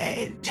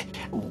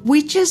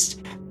 we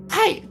just...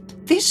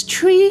 this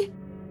tree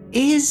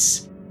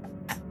is...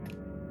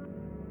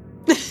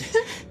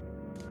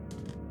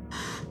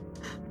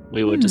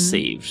 We were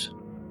deceived,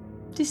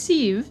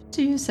 Deceived,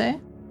 do you say?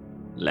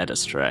 led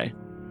astray,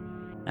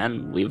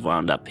 and we've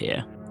wound up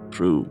here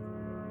through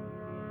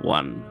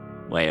one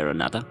way or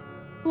another.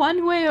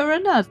 One way or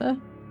another.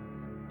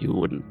 You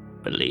wouldn't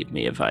believe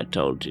me if I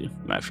told you,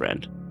 my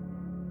friend.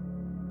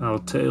 Our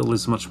tale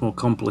is much more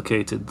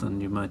complicated than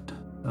you might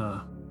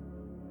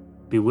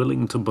be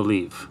willing to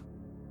believe.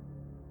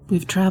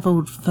 We've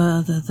travelled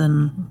further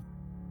than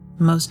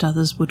most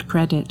others would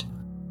credit.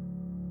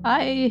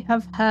 I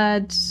have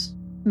heard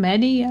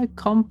many a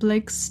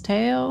complex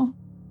tale.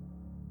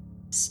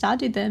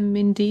 Studied them,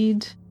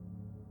 indeed.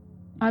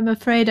 I'm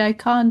afraid I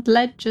can't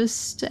let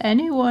just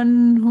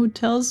anyone who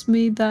tells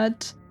me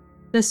that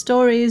the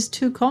story is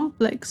too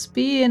complex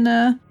be in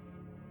a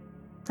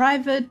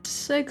private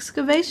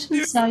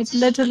excavation site,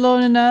 let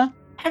alone in a...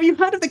 Have you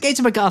heard of the Gates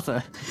of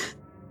Agartha?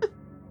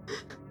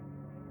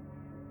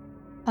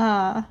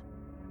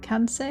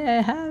 Can't say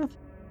I have.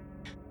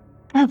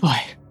 Oh boy.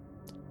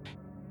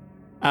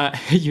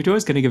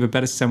 Eudora's going to give a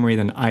better summary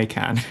than I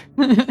can,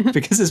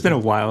 because it's been a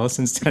while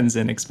since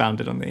Tenzin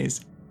expounded on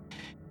these.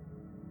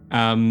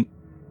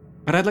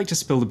 But I'd like to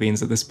spill the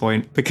beans at this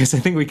point, because I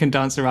think we can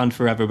dance around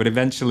forever, but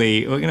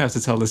eventually we're going to have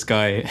to tell this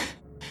guy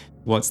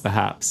what's the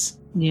haps.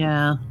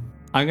 Yeah.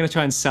 I'm going to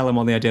try and sell him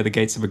on the idea the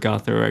Gates of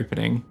Agartha are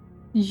opening.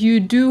 You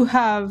do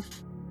have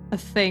a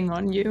thing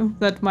on you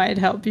that might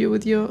help you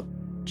with your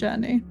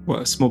journey.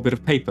 What, a small bit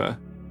of paper?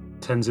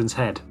 Tenzin's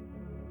head.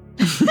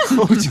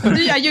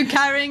 Are you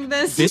carrying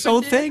this? This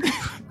old thing?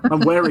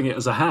 I'm wearing it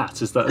as a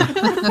hat, is that...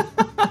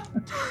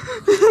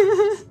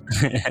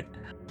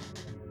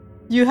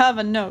 You have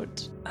a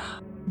note.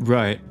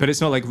 Right, but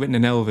it's not like written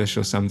in Elvish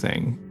or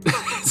something.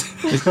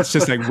 It's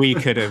just like we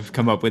could have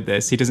come up with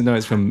this. He doesn't know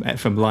it's from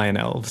Lion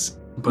Elves.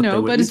 But No, they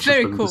were but it's each of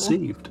very them cool.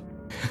 Deceived.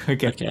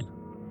 Okay.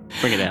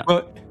 Bring it out.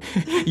 Well,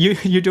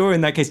 Eudora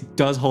in that case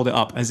does hold it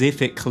up as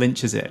if it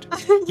clinches it.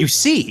 You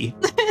see?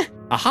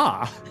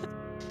 Aha!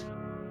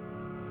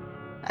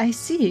 I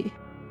see.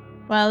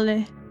 Well,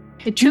 it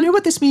Do you know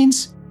what this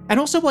means? And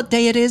also what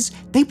day it is?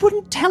 They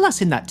wouldn't tell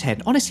us in that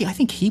tent. Honestly, I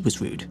think he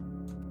was rude.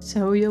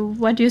 So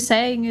what you're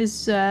saying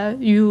is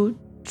you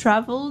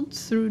traveled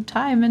through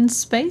time and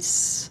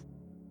space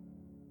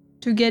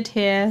to get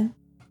here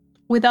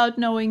without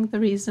knowing the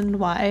reason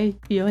why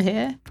you're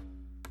here?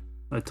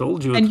 I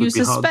told you it And would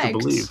you be hard to suspect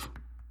believe.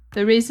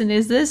 the reason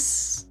is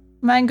this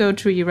mango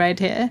tree right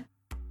here.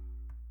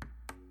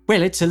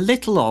 Well, it's a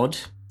little odd,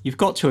 you've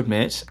got to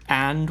admit,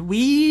 and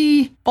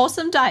we...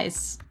 Awesome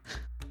dice.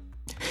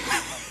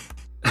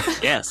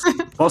 Yes,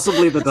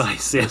 Possibly the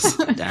dice, yes.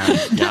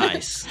 damn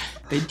dice.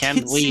 They Can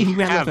did we seem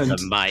have relevant.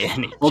 them by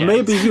any Or chance?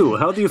 maybe you.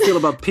 How do you feel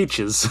about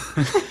peaches?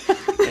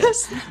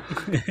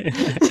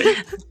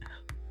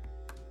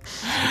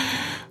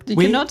 You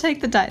We- cannot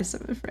take the dice,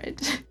 I'm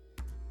afraid.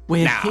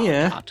 We're No,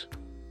 here not.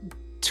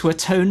 to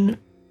atone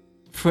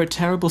for a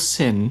terrible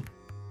sin.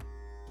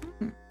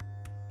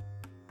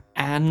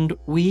 And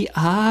we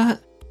are,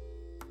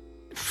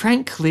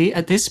 frankly,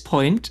 at this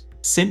point,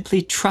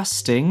 simply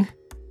trusting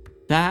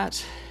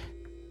that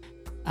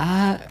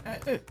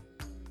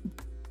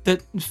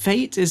that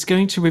fate is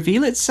going to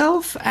reveal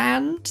itself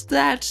and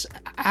that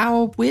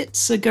our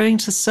wits are going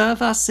to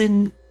serve us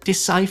in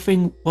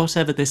deciphering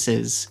whatever this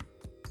is.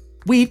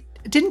 We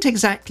didn't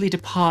exactly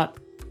depart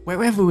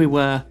wherever we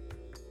were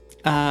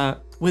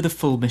with a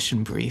full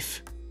mission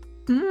brief.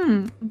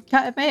 May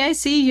I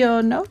see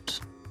your note?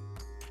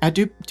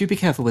 Do be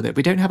careful with it.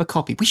 We don't have a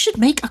copy. We should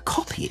make a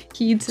copy.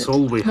 He eats That's it.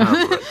 all we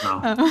have right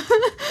now.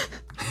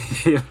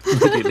 He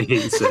immediately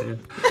eats it.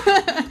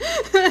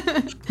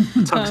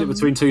 Tucks it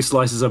between two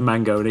slices of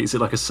mango and eats it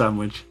like a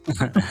sandwich.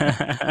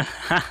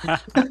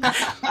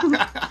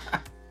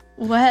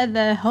 Were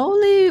the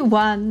holy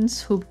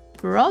ones who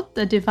brought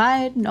the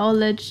divine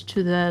knowledge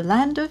to the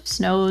land of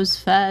snows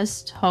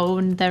first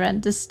honed their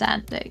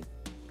understanding.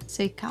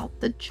 Seek out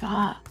the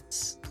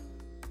jars.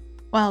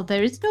 Well,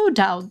 there is no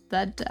doubt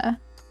that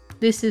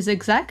this is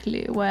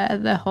exactly where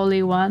the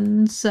holy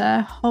ones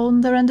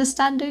honed their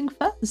understanding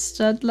first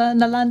at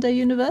Nalanda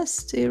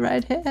University,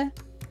 right here.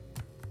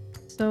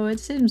 So it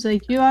seems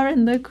like you are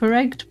in the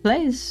correct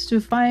place to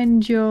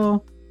find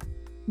your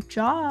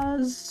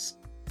jars.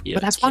 You're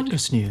But that's kidding.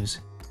 wondrous news.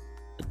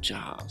 The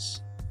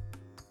jars.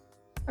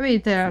 I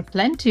mean, there are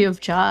plenty of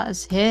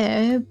jars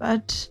here,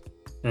 but,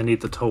 Any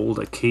that hold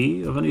a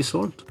key of any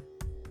sort?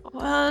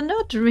 well,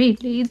 not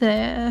really.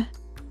 They're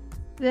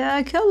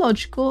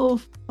archaeological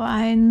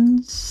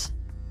finds.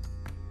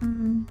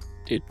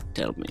 Do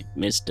tell me,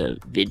 Mr.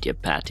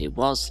 Vidyapati,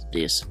 was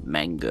this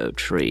mango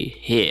tree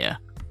here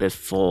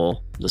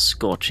before the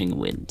scorching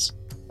winds?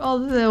 Well,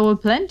 there were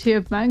plenty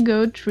of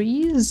mango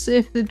trees.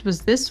 If it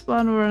was this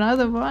one or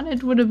another one,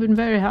 it would have been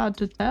very hard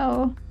to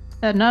tell.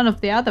 None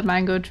of the other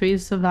mango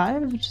trees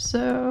survived,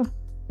 so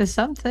there's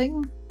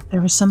something.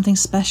 There is something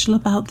special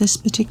about this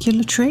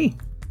particular tree.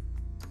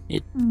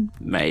 It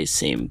may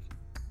seem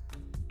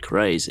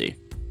crazy.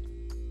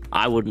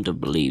 I wouldn't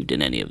have believed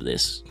in any of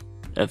this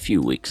a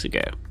few weeks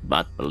ago,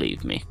 but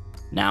believe me,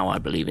 now I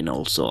believe in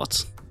all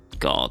sorts.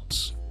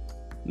 Gods,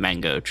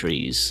 mango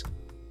trees,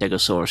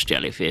 Stegosaurus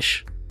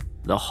jellyfish,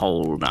 the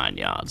whole 9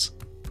 yards.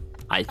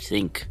 I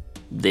think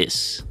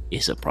this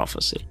is a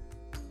prophecy.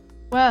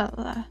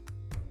 Well,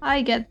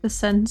 I get the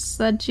sense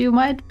that you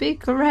might be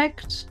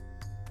correct.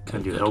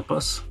 Can you help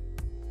us?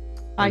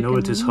 I know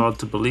it is hard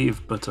to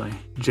believe, but I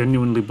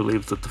genuinely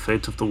believe that the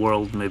fate of the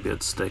world may be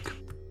at stake.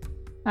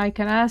 I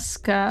can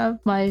ask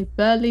my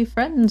burly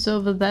friends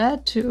over there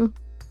to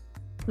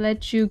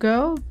let you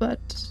go,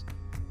 but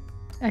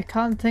I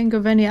can't think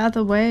of any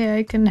other way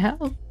I can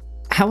help.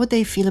 How would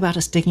they feel about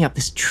us digging up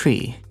this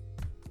tree?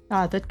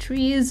 The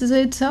tree is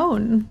its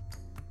own.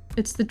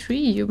 It's the tree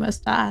you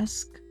must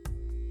ask.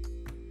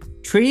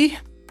 Tree?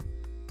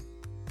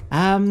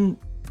 Are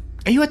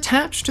you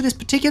attached to this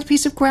particular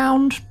piece of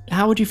ground?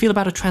 How would you feel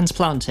about a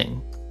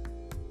transplanting?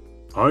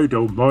 I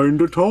don't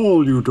mind at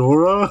all,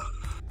 Eudora.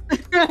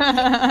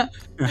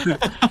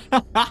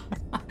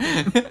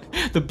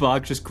 The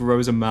bug just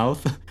grows a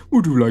mouth.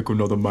 Would you like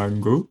another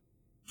mango?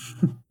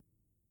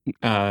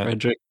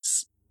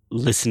 Frederick's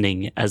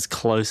listening as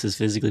close as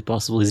physically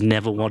possible. He's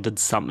never wanted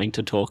something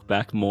to talk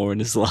back more in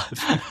his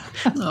life.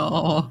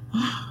 Oh.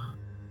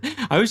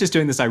 I was just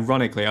doing this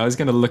ironically. I was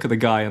going to look at the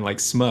guy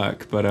and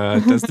smirk, but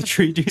does the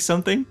tree do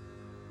something?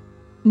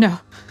 No.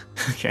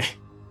 Okay.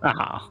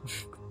 Ah,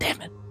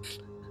 damn it.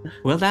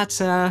 Will that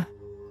suffice?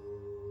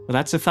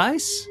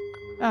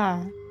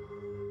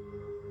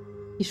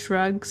 He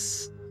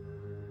shrugs.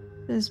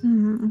 Says,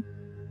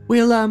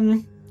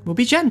 We'll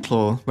be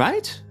gentle,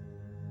 right?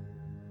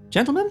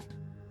 Gentlemen?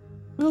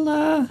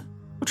 We'll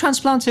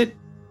transplant it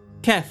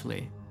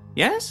carefully.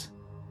 Yes?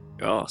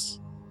 Gosh.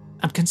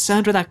 I'm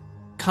concerned with that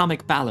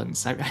karmic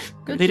balance. I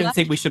really don't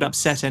think we should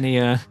upset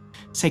any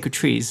sacred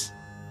trees.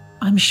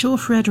 I'm sure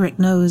Frederick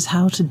knows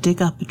how to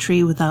dig up a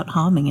tree without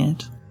harming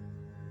it.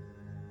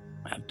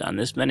 I've done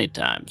this many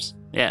times.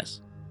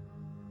 Yes.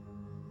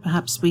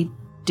 Perhaps we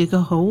dig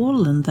a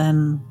hole and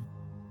then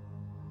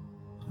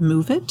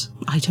move it?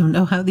 I don't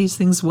know how these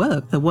things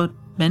work. There weren't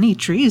many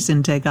trees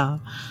in Degar.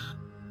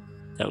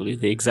 That will be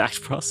the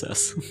exact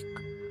process.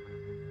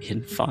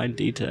 In fine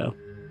detail.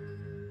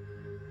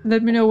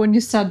 let me know when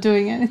you start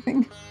doing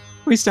anything.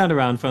 We stand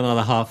around for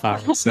another half hour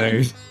or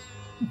so.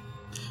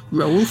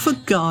 Roll for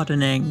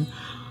gardening.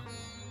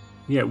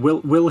 Yeah,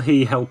 will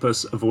he help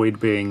us avoid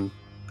being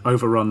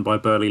overrun by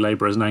burly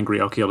labourers and angry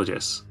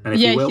archaeologists? And if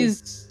he will,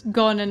 he's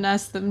gone and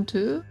asked them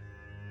to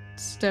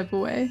step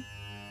away.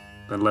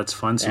 Then let's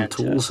find some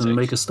tools and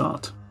make a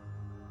start.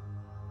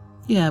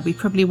 Yeah, we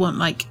probably want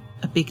like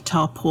a big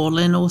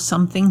tarpaulin or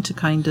something to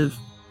kind of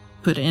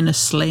put it in a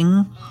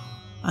sling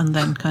and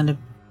then kind of,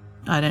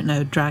 I don't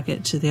know, drag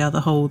it to the other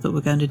hole that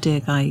we're going to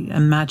dig, I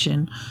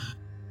imagine.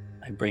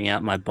 I bring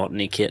out my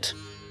botany kit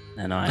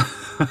and I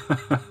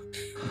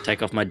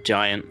take off my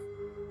giant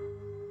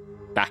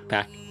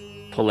backpack,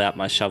 pull out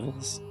my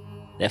shovels.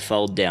 They're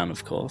fold down,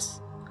 of course,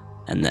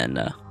 and then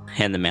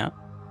hand them out.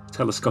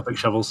 Telescopic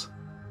shovels.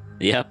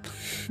 Yep.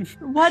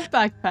 What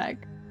backpack?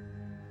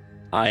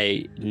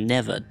 I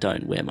never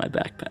don't wear my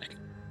backpack.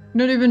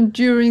 Not even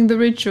during the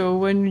ritual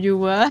when you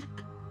were.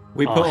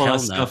 We put all hell our no.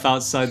 stuff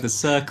outside the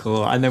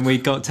circle, and then we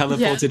got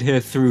teleported here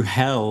through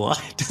hell.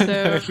 I don't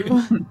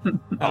know.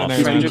 I don't know,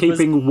 He's been man.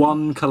 keeping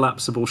one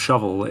collapsible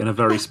shovel in a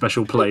very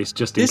special place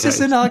just in This case.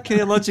 is an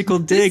archaeological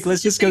dig.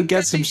 Let's just go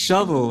get some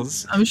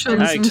shovels. I'm sure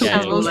there's some Okay.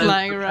 Shovels shovels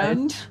lying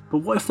around. But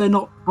what if they're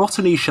not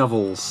botany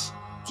shovels?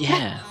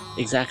 Yeah,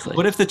 exactly.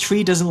 What if the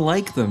tree doesn't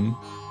like them?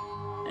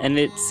 And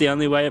it's the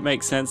only way it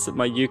makes sense that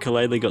my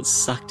ukulele got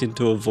sucked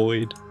into a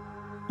void.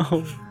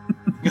 Oh,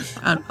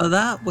 And for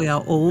that, we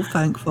are all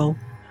thankful.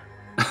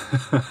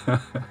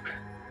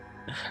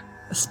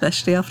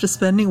 Especially after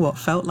spending what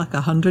felt like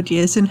 100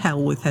 years in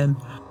hell with him.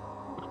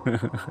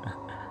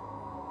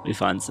 we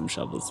find some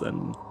shovels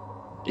then.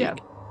 Yeah.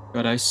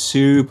 God, I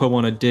super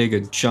want to dig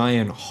a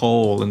giant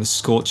hole in the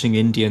scorching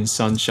Indian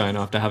sunshine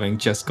after having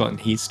just gotten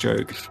heat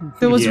stroke.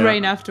 There was Yeah.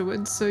 rain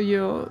afterwards, so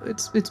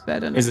it's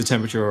better now. Is the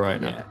temperature all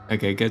right now?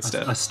 Okay, good I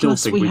stuff. still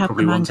Plus think we we have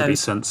probably the want to be mangoes.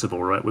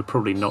 sensible, right? We're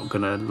probably not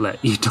going to let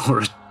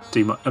Eudora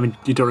do much. I mean,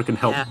 Eudora can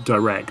help Yeah.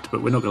 direct,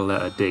 but we're not going to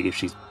let her dig if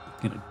she's,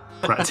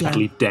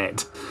 practically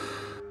dead.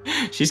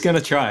 She's gonna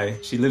try.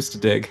 She lives to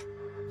dig.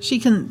 She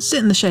can sit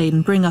in the shade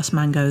and bring us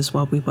mangoes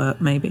while we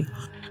work, maybe.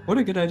 What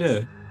a good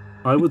idea.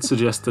 I would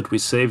suggest that we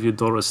save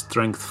Eudora's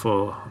strength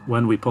for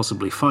when we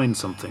possibly find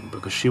something,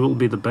 because she will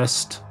be the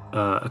best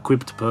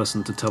equipped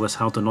person to tell us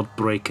how to not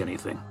break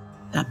anything.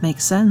 That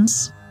makes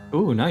sense.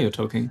 Oh, now you're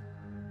talking.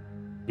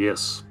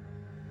 Yes,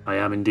 I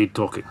am indeed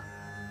talking.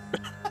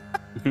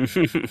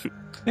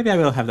 Maybe I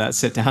will have that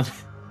sit down.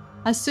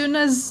 As soon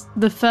as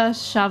the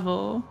first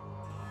shovel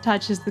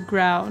touches the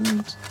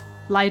ground,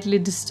 lightly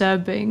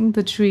disturbing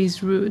the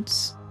tree's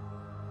roots.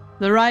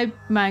 The ripe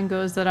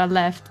mangoes that are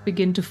left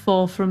begin to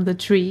fall from the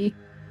tree,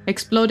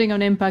 exploding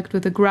on impact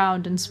with the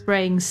ground and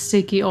spraying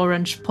sticky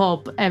orange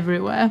pulp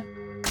everywhere.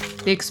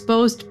 The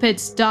exposed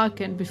pits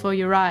darken before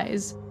your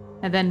eyes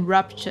and then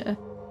rupture,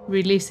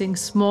 releasing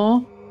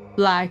small,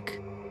 black,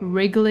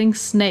 wriggling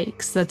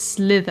snakes that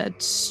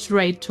slithered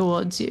straight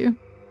towards you.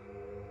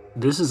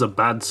 This is a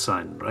bad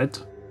sign,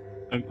 right?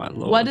 Oh my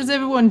lord. What does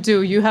everyone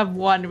do? You have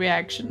one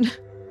reaction.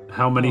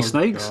 How many Oh,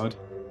 snakes? God.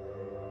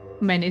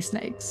 Many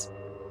snakes.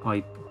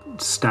 I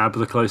stab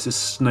the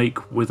closest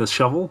snake with a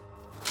shovel.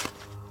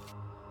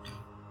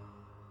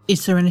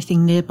 Is there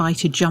anything nearby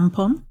to jump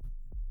on?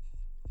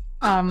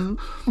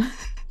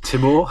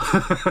 Timur?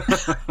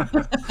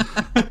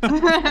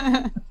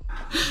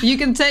 You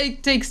can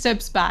take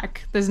steps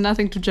back. There's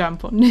nothing to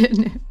jump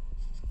on.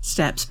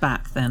 Steps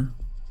back then.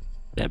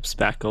 Deb's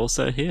back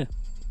also here.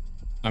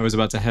 I was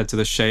about to head to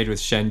the shade with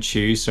Shen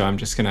Chu, so I'm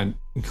just gonna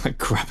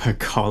grab her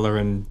collar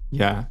and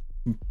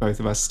both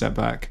of us step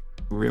back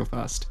real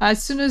fast.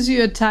 As soon as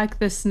you attack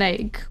the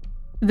snake,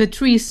 the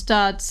tree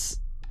starts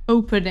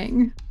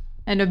opening,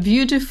 and a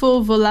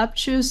beautiful,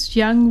 voluptuous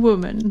young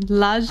woman,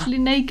 largely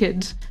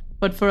naked,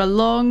 but for a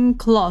long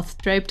cloth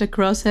draped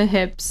across her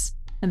hips,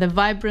 and a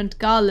vibrant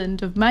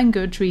garland of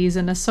mango trees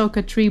and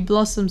asoka tree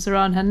blossoms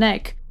around her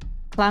neck,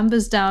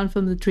 clambers down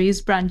from the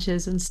tree's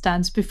branches and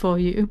stands before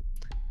you.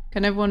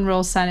 Can everyone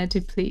roll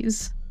sanity,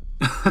 please?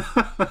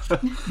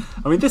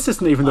 I mean, this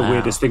isn't even the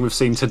weirdest thing we've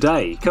seen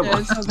today. Come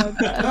on. It's not that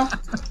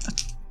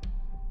bad.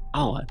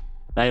 Oh, I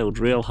failed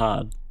real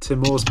hard.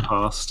 Timur's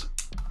passed.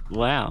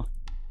 Wow.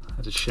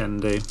 How did Shen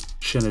do?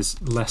 Shen is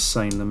less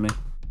sane than me.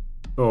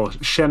 Oh,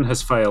 Shen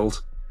has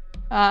failed.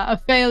 A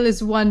fail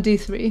is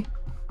 1d3.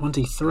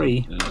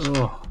 1d3.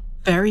 Oh.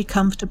 Very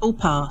comfortable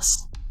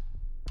pass.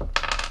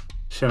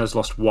 Shen has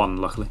lost 1,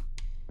 luckily.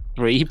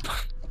 3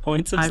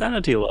 points of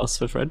sanity loss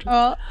for Frederick.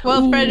 Oh,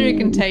 well, Frederick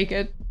can take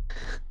it.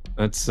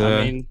 That's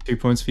I mean- 2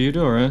 points for you,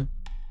 Dora.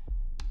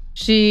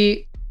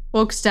 She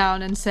walks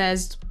down and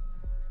says,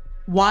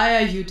 "Why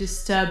are you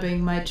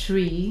disturbing my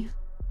tree?"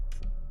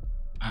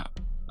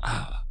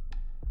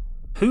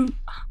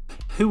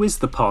 Who is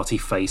the party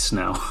face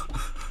now?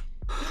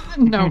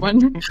 No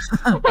one.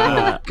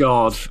 Oh,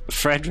 God.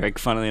 Frederick,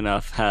 funnily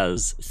enough,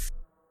 has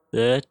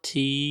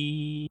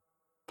 30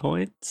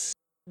 points.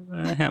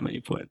 How many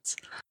points?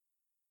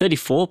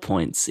 34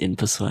 points in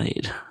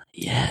Persuade.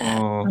 Yeah.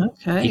 Oh,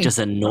 Okay. He just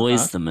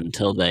annoys them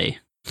until they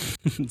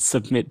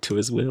submit to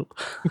his will.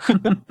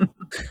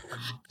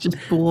 Just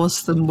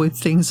bores them with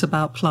things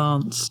about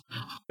plants.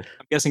 I'm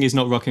guessing he's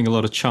not rocking a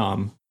lot of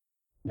charm.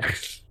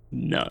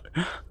 No.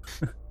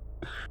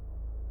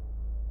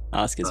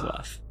 Ask his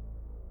wife.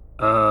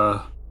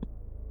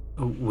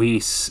 We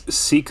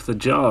seek the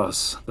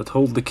jars that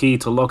hold the key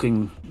to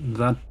locking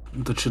that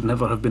should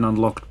never have been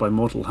unlocked by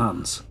mortal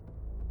hands.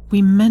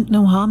 We meant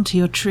no harm to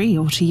your tree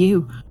or to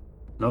you.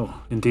 No,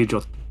 indeed,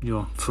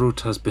 your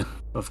fruit has been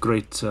of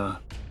great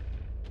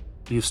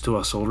use to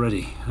us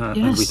already, and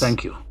we Yes.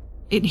 thank you.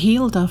 It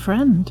healed our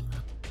friend.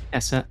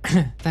 Yes,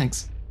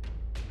 thanks.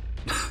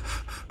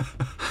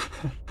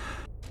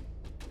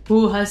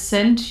 Who has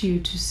sent you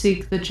to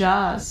seek the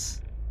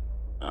jars?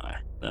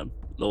 The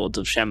Lords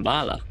of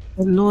Shambhala.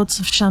 The Lords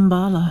of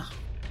Shambhala.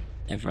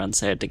 Everyone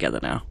say it together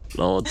now.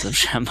 Lords of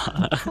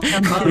Shambhala.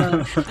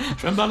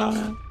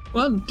 Shambhala.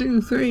 1,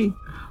 2, 3.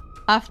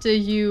 After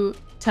you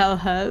tell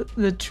her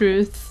the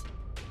truth,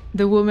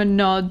 the woman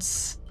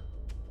nods,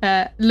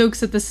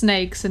 looks at the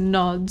snakes and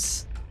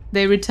nods.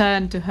 They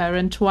return to her,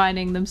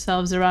 entwining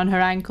themselves around her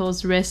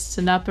ankles, wrists,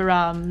 and upper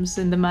arms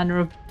in the manner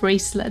of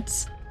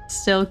bracelets,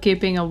 still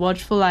keeping a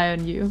watchful eye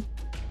on you.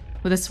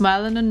 With a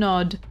smile and a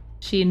nod,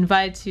 she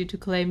invites you to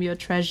claim your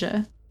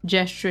treasure,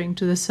 gesturing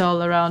to the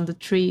soul around the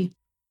tree.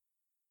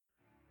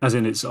 As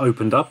in, it's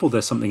opened up, or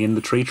there's something in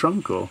the tree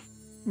trunk, or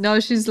No,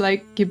 she's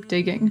like, keep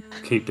digging.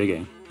 keep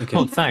digging. Okay.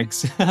 Oh,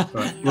 thanks.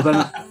 Right. Well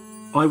then,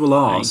 I will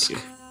Thank ask: you.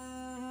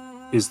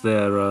 is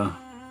there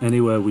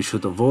anywhere we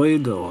should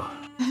avoid, or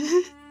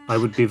I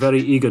would be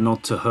very eager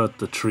not to hurt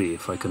the tree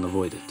if I can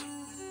avoid it.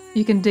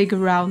 You can dig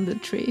around the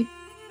tree.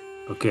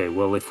 Okay.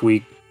 Well, if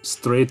we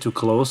stray too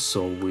close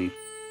or we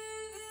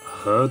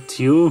hurt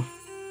you,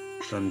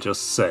 then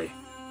just say.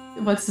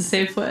 What's the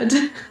safe word?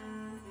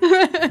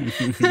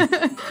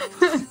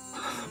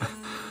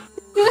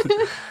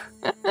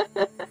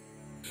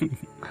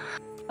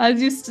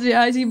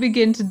 As you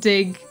begin to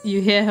dig,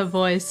 you hear her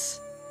voice.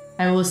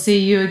 "I will see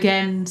you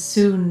again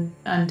soon,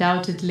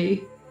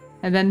 undoubtedly."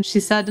 And then she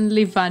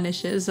suddenly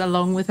vanishes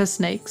along with her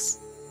snakes.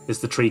 Is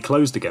the tree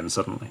closed again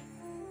suddenly?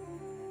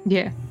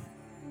 Yeah.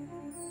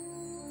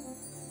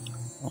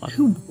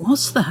 Who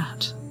was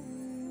that?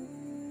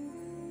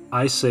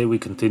 I say we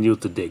continue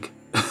to dig.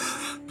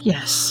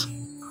 Yes.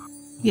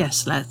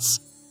 Yes, let's.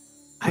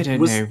 I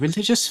don't Was- know.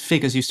 Religious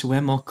figures used to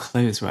wear more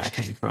clothes where I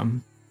came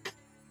from.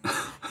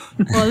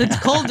 Well, it's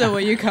colder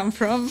where you come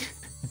from.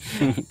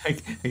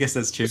 I guess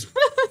that's true.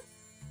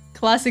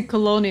 Classic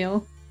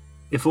colonial.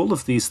 If all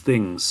of these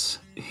things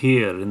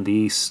here in the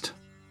east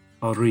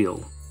are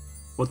real,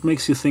 what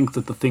makes you think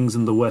that the things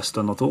in the West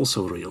are not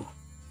also real?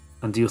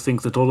 And do you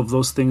think that all of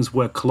those things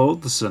wear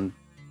clothes and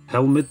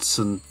helmets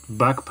and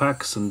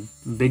backpacks and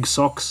big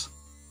socks?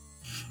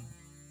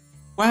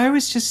 Well, I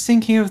was just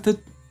thinking of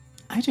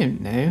I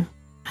don't know,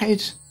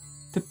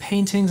 the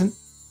paintings, and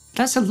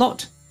that's a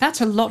lot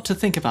to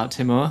think about,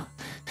 Timur.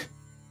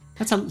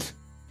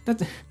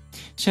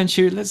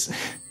 Shenchu,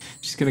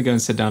 she's gonna go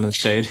and sit down in the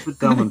shade. Sit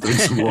down and drink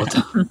some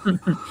water.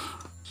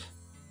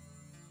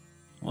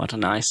 What a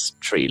nice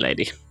tree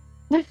lady.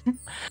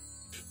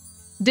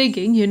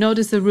 Digging, you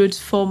notice the roots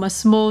form a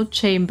small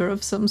chamber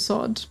of some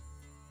sort.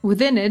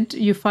 Within it,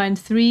 you find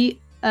 3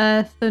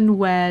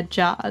 earthenware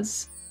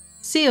jars,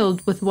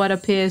 sealed with what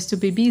appears to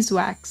be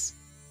beeswax.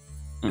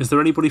 Is there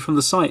anybody from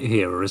the site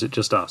here, or is it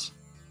just us?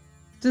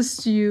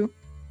 Just you.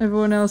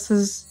 Everyone else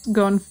has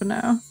gone for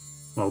now.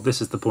 Well,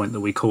 this is the point that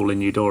we call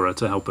in Eudora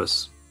to help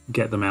us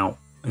get them out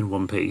in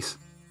one piece.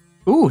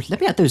 Ooh, let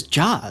me out those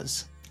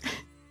jars.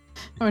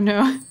 Oh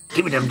no.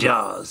 Give me them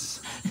jars!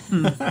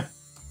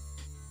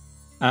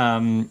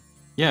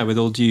 Yeah, with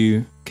all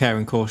due care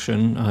and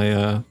caution,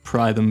 I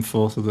pry them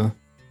forth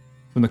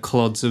from the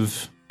clods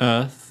of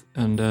earth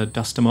and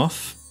dust them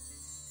off.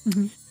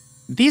 Mm-hmm.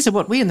 These are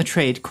what we in the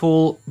trade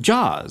call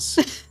jars.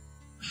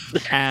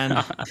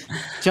 And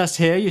just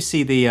here you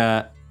see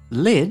the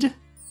lid,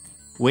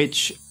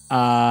 which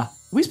are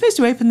we supposed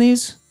to open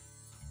these?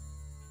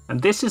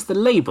 And this is the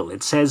label.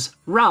 It says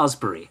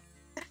raspberry.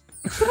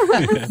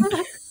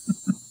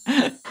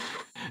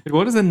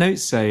 What does the note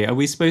say? Are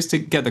we supposed to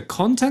get the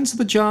contents of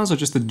the jars or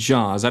just the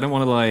jars? I don't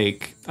want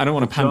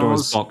to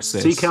Pandora's box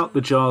this. Seek out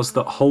the jars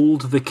that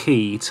hold the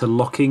key to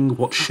locking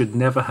what should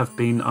never have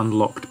been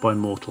unlocked by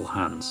mortal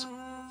hands.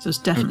 So it's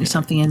definitely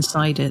something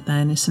inside it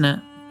then, isn't it?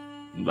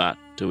 But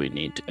do we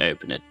need to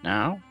open it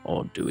now,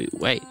 or do we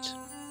wait?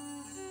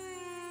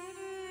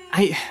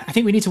 I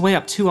think we need to weigh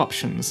up 2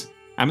 options.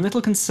 I'm a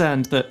little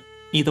concerned that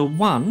either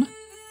 1,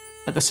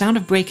 at the sound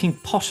of breaking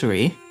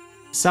pottery,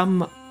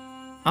 some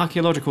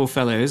archaeological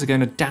fellows are going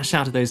to dash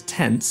out of those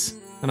tents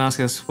and ask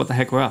us what the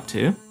heck we're up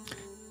to.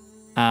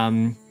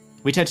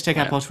 We tend to take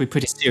our pottery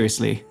pretty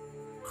seriously.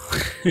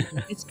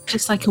 It's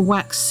just like a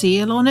wax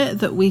seal on it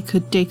that we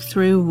could dig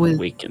through with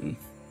We can,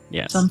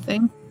 yes.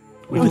 something.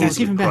 We Oh, can that's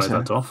easily even pry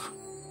better. that off.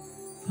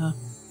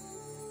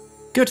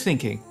 Good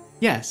thinking.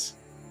 Yes.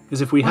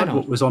 Because if we Why had not?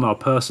 what was on our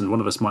person, one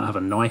of us might have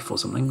a knife or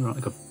something, right?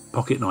 Like a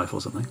pocket knife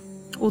or something.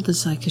 Or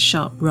there's like a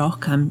sharp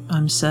rock,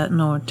 I'm certain,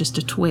 or just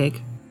a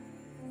twig.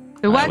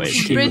 The wax wait, is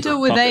she brittle was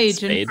a with pocket age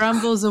spade. and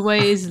crumbles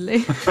away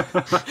easily.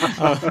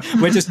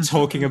 We're just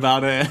talking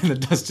about it and the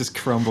dust just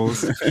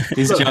crumbles.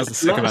 These Look, jars are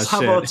sick of our let's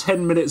have our shit.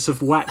 10 minutes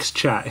of wax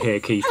chat here,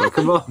 Keeper.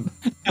 Come on.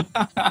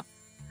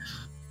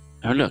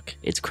 Oh look,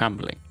 it's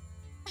crumbling.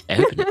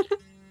 Open it.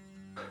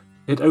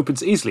 It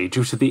opens easily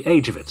due to the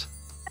age of it.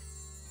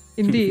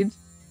 Indeed.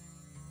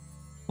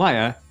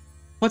 Wire,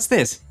 what's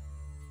this?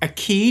 A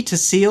key to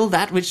seal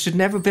that which should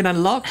never have been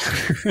unlocked?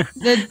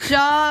 The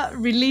jar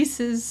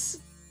releases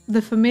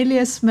the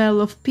familiar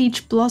smell of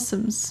peach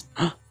blossoms.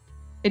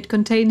 It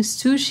contains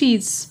 2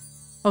 sheets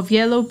of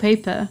yellow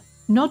paper,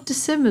 not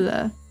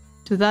dissimilar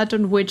to that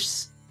on which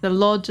the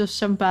Lodge of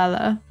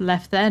Shambhala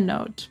left their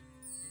note.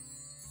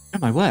 Oh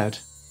my word.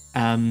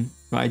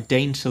 I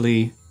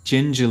daintily,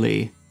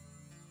 gingerly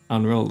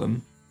unroll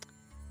them.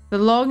 The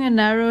long and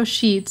narrow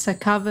sheets are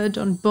covered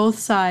on both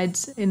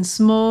sides in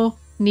small,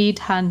 neat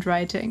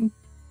handwriting.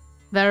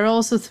 There are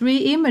also 3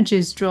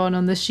 images drawn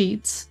on the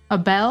sheets: a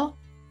bell,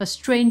 a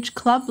strange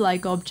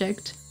club-like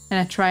object, and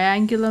a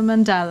triangular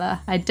mandala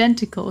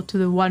identical to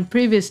the one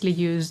previously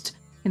used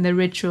in the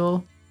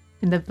ritual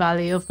in the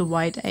Valley of the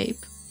White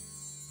Ape.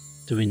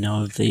 Do we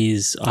know if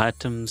these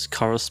items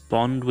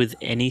correspond with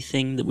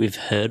anything that we've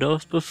heard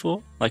of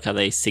before? Like, are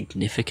they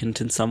significant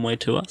in some way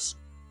to us?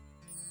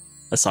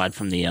 Aside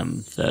from the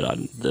third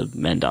item, the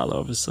mandala,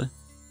 obviously.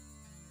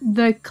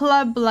 The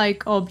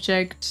club-like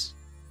object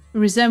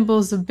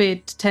resembles a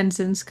bit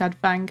Tenzin's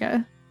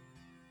Kadvanga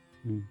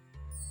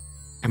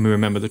And we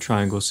remember the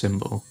triangle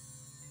symbol.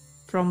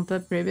 from the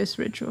previous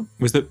ritual.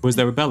 Was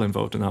there a bell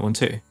involved in that one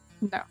too?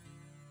 No.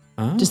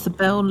 Oh. Does the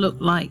bell look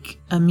like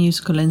a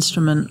musical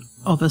instrument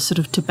of a sort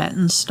of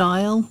Tibetan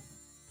style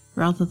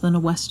rather than a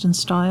Western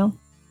style?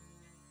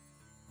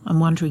 I'm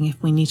wondering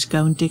if we need to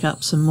go and dig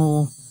up some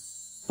more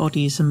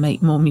bodies and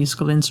make more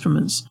musical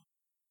instruments.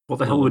 What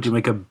the hell would you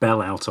make a bell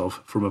out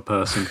of from a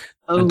person?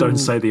 Oh. And don't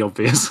say the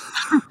obvious.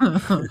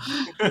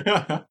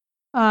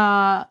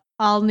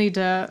 I'll need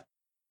a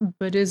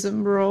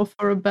Buddhism roll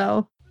for a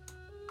bell.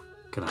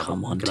 Can I have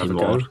Come on, can I have a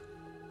Timur.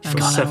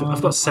 go?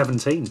 I've got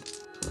 17.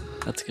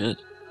 That's good.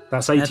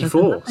 That's Better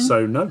 84, than nothing.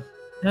 so no.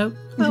 Nope.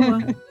 Oh,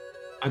 well.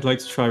 I'd like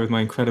to try with my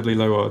incredibly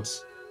low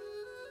odds.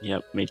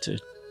 Yep, me too.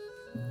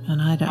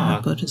 And I don't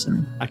have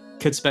Buddhism. I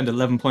could spend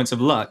 11 points of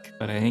luck,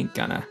 but I ain't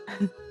gonna.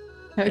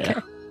 Okay.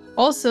 Yeah.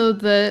 Also,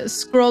 the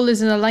scroll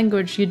is in a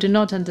language you do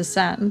not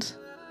understand.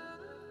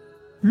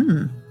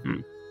 Hmm.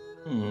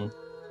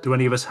 Do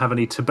any of us have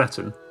any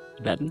Tibetan?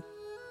 Tibetan?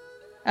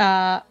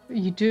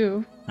 You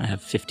do. I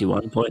have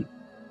 51 point.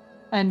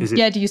 And Is it-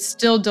 yet you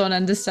still don't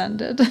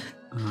understand it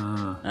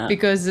Ah,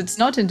 because it's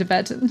not in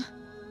Tibetan.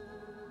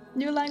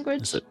 New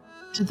language. Is it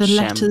Do the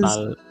letters?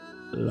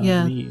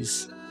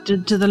 Shambhalanese? Do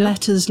the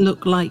letters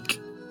look like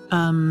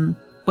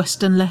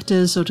Western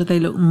letters, or do they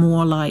look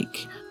more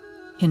like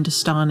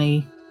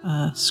Hindustani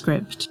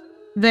script?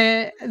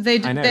 They're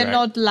I know, right?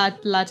 not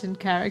Latin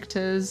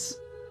characters.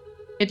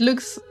 It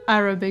looks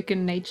Arabic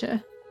in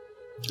nature.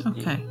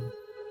 Okay.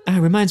 Oh,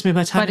 reminds me of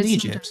my time But in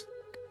it's Egypt.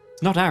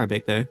 It's not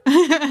Arabic, though.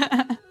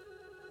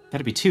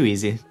 That'd be too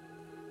easy.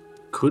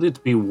 could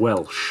it be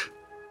Welsh?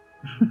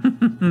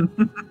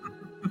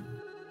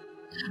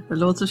 The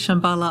Lords of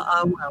Shambhala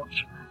are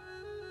Welsh.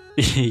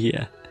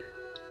 Yeah.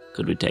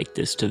 Could we take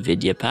this to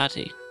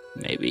Vidyapati?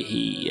 Maybe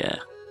he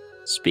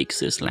speaks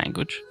this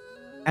language.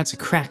 That's a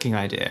cracking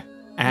idea.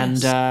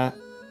 And Yes.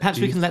 perhaps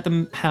we can let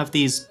them have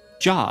these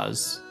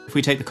jars if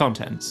we take the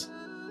contents.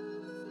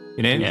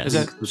 You know, Yes.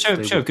 as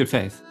a show of good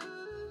faith.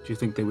 Do you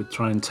think they would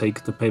try and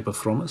take the paper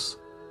from us?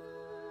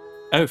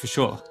 Oh, for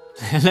sure.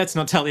 Let's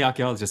not tell the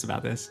archaeologist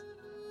about this.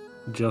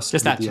 Just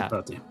that the chap.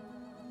 party.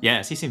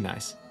 Yes, he seemed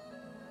nice.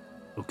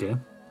 Okay.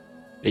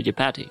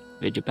 Vidyapati,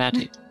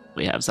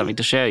 we have something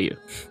to show you.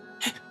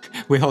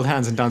 We hold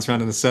hands and dance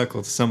around in a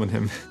circle to summon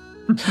him.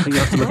 I think you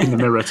have to look in the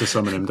mirror to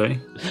summon him, Day.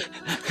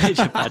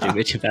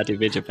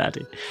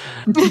 Vidyapati.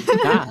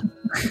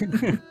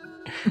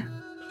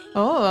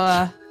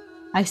 Oh,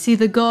 I see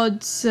the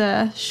gods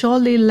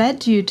surely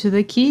led you to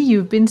the key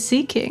you've been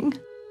seeking.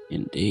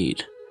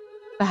 Indeed.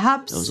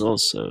 Perhaps There was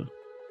also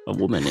a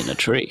woman in a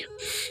tree.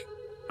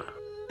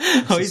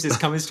 Oh, he's just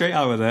coming straight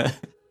out with it.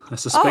 I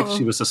suspect Oh.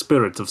 she was a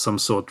spirit of some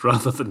sort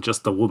rather than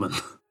just a woman.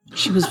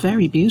 She was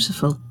very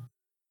beautiful.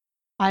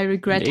 I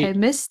regret I Indeed.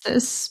 missed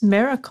this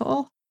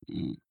miracle.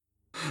 Mm.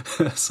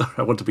 Sorry,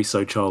 I want to be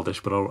so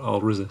childish, but I'll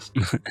resist.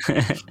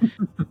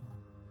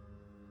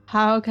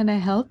 How can I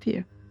help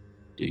you?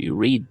 Do you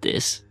read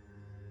this?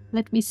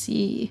 Let me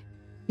see.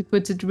 He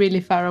puts it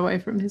really far away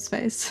from his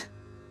face.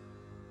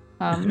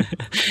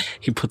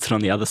 He puts it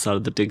on the other side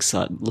of the dig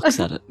site and looks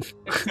at it.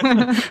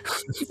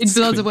 It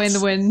blows away in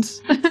the wind.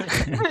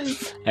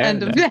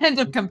 end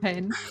no. of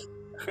campaign.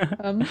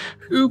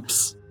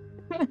 Oops.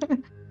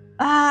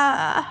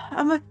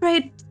 I'm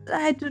afraid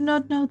I do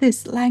not know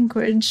this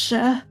language.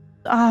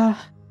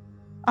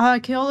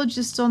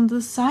 Archaeologist on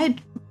the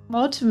side,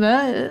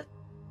 Mortimer,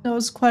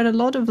 knows quite a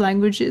lot of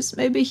languages.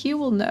 Maybe he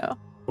will know.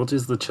 What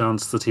is the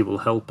chance that he will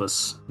help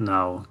us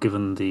now,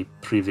 given the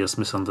previous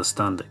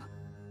misunderstanding?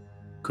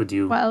 Could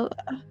you Well,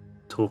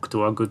 talk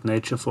to our good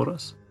nature for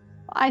us?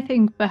 I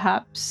think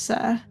perhaps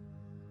an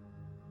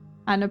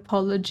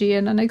apology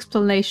and an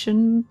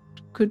explanation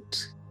could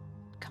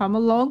come a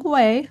long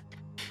way.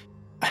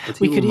 But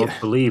he We will could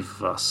not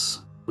believe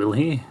us, will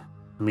he?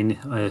 I mean,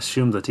 I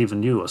assume that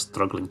even you are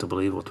struggling to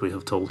believe what we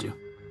have told you.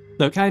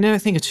 Look, I know a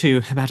thing or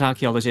two about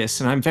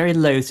archaeologists, and I'm very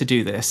loath to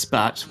do this,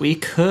 but we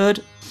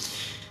could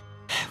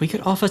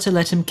offer to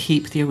let him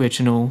keep the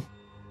original.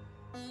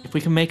 If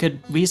we can make a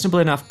reasonable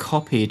enough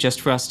copy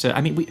just for us to...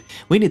 I mean,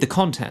 we need the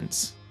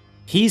contents.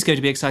 He's going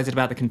to be excited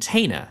about the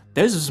container.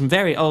 Those are some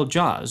very old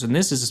jars, and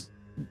this is,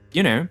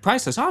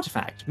 priceless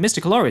artifact,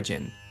 mystical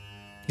origin.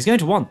 He's going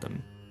to want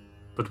them.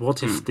 But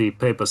what if the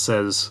paper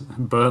says,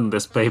 burn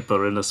this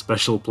paper in a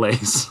special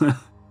place?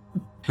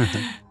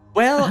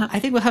 Well, I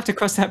think we'll have to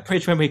cross that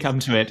bridge when we come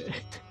to it.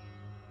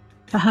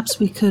 Perhaps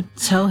we could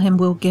tell him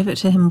we'll give it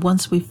to him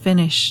once we've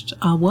finished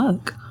our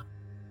work.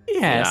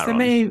 Yes, We are there on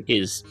may...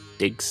 his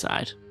dig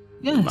site.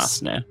 We Yes.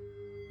 must know.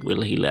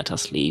 Will he let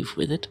us leave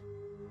with it?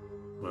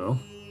 Well,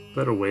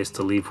 better ways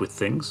to leave with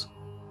things.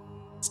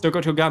 Still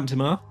got your gun,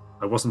 Tamar?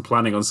 I wasn't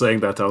planning on saying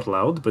that out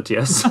loud, but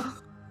yes.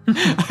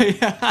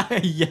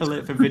 I yell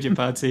it for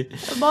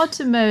Vidyapati.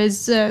 Mortimer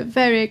is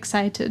very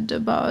excited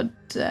about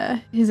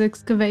his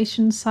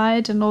excavation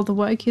site and all the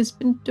work he's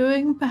been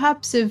doing.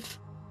 Perhaps if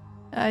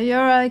your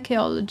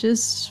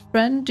archaeologist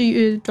friend,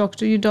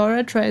 Dr.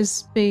 Eudora,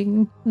 tries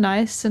being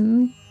nice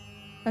and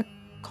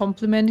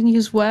complimenting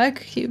his work,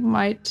 he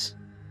might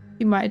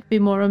be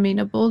more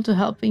amenable to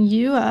helping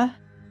you.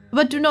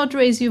 But do not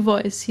raise your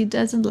voice. He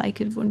doesn't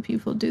like it when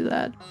people do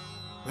that.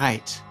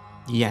 Right.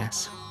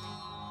 Yes.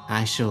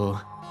 I shall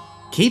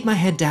keep my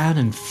head down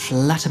and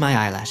flutter my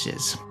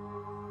eyelashes.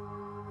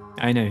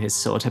 I know his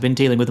sort. I've been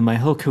dealing with him my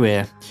whole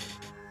career.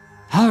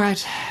 All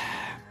right.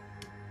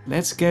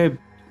 Let's go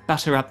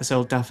butter up this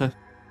old duffer.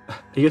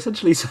 Are you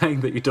essentially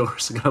saying that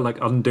Eudora's going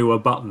to, undo a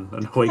button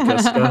and hoik her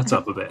skirt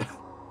up a bit?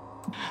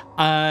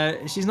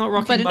 She's not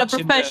rocking But in a much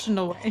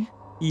professional way.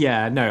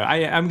 Yeah, no,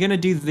 I'm going to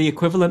do the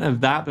equivalent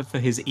of that, but for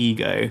his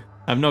ego.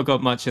 I've not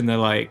got much in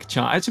the,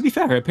 charm. To be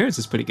fair, her appearance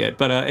is pretty good,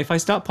 but if I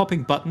start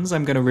popping buttons,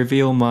 I'm going to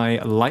reveal my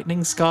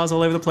lightning scars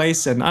all over the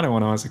place, and I don't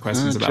want to answer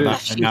questions about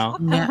that right now.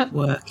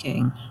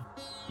 Networking.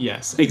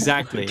 Yes,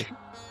 exactly.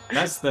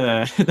 That's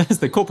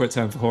the corporate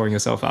term for whoring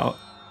yourself out.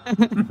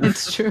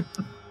 It's true.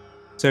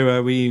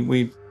 So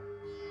we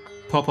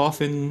pop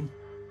off in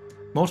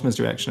Mortimer's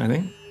direction, I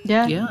think.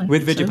 Yeah. Yeah. I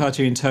With think so.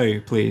 Vidyapati in tow,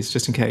 please,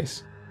 just in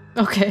case.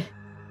 Okay.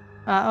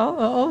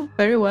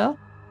 Very well.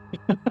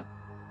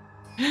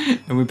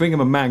 and we bring him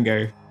a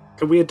mango.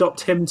 Can we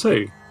adopt him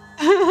too?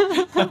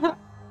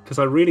 Because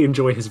I really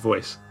enjoy his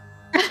voice.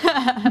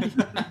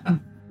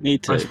 Me I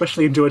too.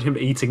 especially enjoyed him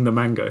eating the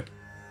mango.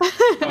 Oh,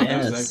 that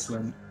was Yes.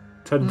 excellent.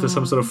 Turned into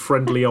some sort of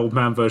friendly old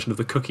man version of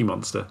the Cookie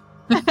Monster.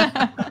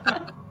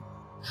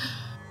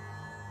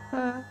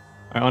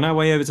 Right, on our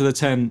way over to the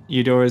tent,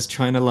 Eudora's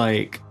trying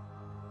to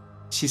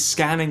she's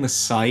scanning the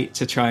site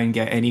to try and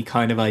get any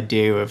kind of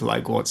idea of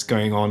what's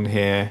going on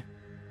here.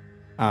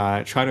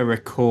 Try to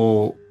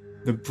recall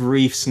the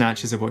brief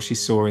snatches of what she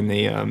saw in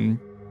the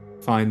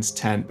Fine's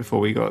tent before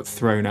we got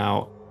thrown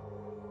out.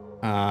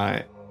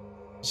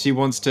 She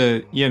wants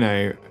to,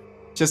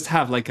 just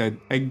have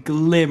a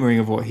glimmering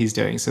of what he's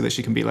doing so that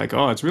she can be like,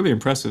 oh, it's really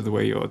impressive the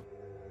way you're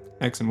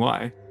X and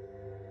Y.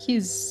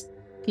 He's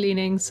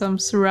cleaning some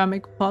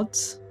ceramic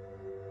pots.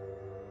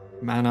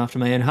 Man after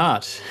my own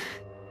heart.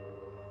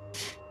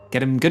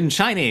 Get him good and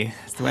shiny.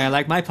 That's the way I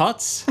like my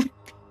pots.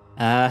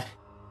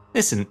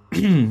 Listen,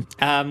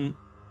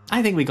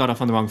 I think we got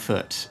off on the wrong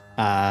foot,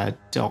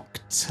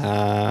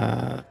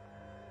 Doctor.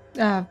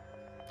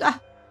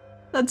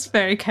 That's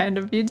very kind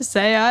of you to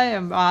say. I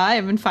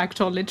am in fact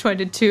only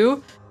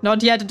 22.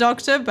 Not yet a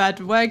doctor, but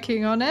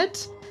working on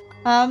it.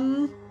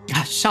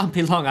 Shan't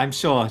be long, I'm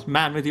sure.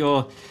 Man with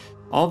your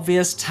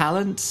obvious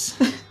talents.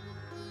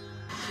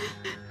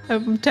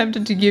 I'm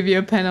tempted to give you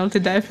a penalty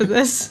die for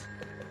this.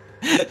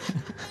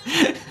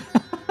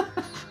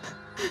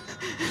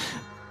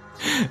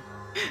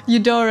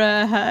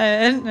 Eudora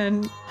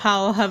and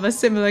Hal have a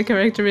similar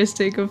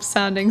characteristic of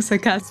sounding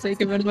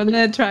sarcastic even when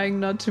they're trying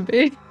not to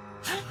be.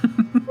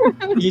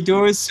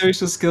 Eudora's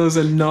social skills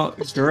are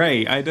not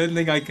great. I don't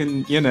think I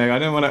can, I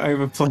don't want to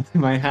overplay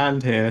my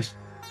hand here.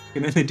 I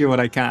can only do what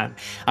I can.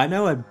 I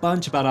know a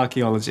bunch about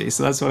archaeology,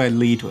 so that's what I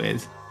lead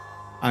with.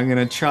 I'm going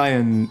to try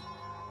and,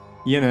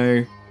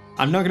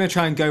 I'm not going to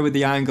try and go with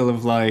the angle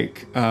of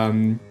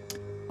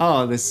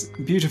this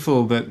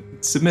beautiful but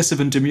submissive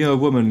and demure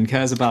woman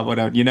cares about what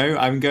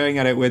I'm going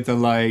at it with the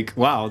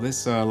wow,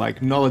 this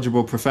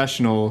knowledgeable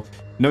professional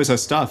knows her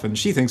stuff and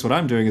she thinks what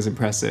I'm doing is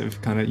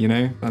impressive kind of,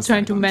 that's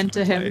Trying to what I'm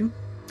mentor him.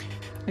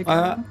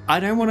 I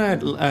don't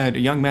want to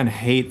young men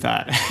hate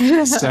that.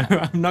 So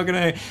I'm not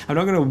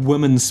gonna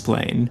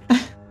woman-splain.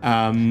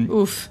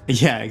 Oof.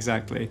 Yeah,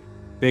 exactly.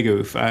 Big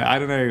oof. I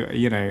don't know,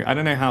 I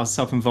don't know how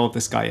self-involved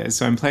this guy is,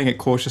 so I'm playing it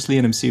cautiously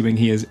and I'm assuming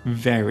he is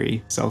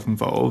very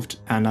self-involved,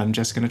 and I'm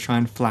just going to try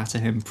and flatter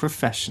him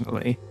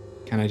professionally.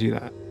 Can I do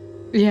that?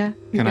 Yeah.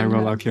 Can I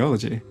roll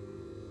archaeology?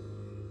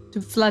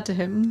 To flatter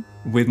him.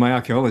 With my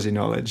archaeology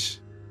knowledge.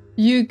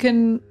 You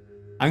can...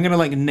 I'm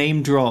going to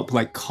name drop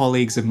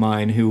colleagues of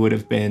mine who would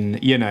have been,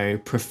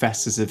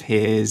 professors of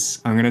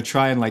his. I'm going to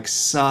try and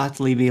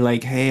subtly be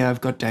hey,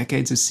 I've got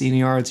decades of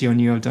seniority on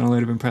you. I've done a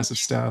load of impressive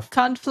stuff.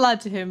 Can't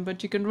flatter him,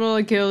 but you can roll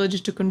archaeology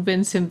to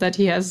convince him that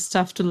he has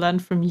stuff to learn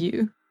from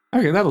you.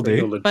 Okay, that'll do.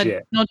 You're But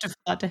legit. not to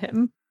flatter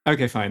him.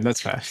 Okay, fine.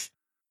 That's fair.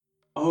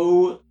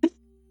 Oh,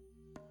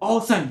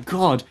 thank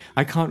God.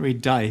 I can't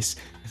read dice.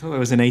 I thought that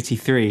was an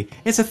 83.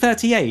 It's a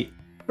 38.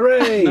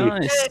 Hooray!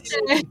 Nice.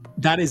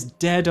 That is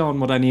dead on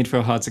what I need for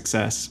a hard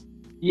success.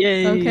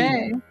 Yay.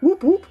 Okay.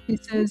 Whoop, whoop. He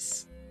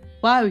says,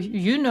 wow,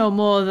 you know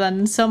more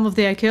than some of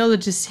the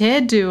archaeologists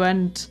here do,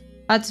 and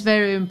that's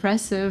very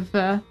impressive.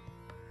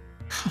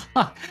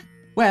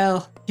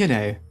 Well,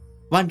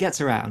 one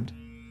gets around,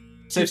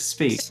 so to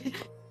speak.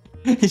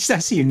 I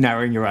see you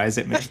narrowing your eyes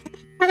at me.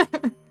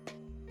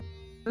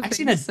 I've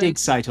seen a dig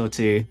site or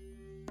two.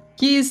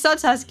 He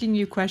starts asking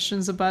you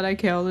questions about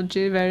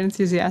archaeology very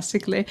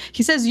enthusiastically.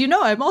 He says,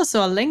 I'm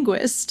also a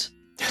linguist.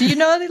 Do you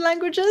know any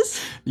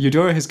languages?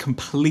 Eudora has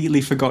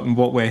completely forgotten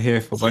what we're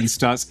here for and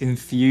starts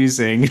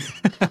enthusing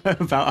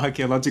about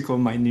archaeological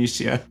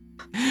minutiae.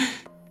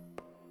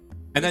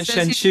 And then He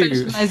says he Shen Chu.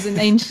 specializes in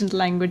ancient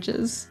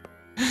languages.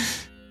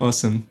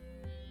 Awesome.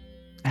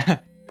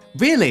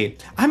 Really?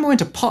 I'm more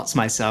into pots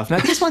myself. Now,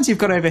 these ones you've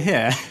got over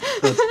here.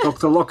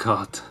 Dr.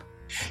 Lockhart.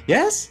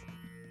 Yes?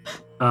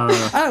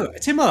 Oh,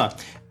 Timur.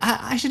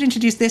 I should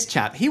introduce this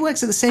chap. He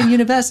works at the same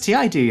university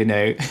I do,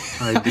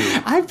 I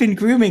do. I've been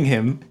grooming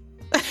him.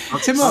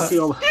 Timur.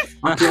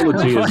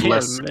 Archaeology is Wait a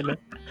less. minute.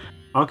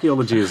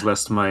 Archaeology is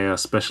less my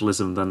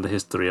specialism than the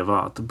history of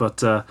art.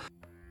 But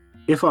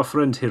if our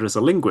friend here is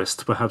a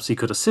linguist, perhaps he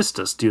could assist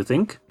us. Do you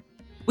think?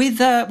 With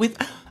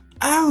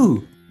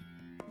oh,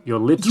 You're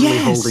literally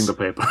Yes. holding the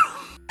paper.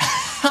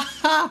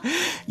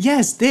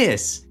 yes,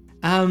 this.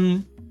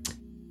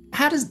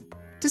 How does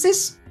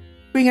this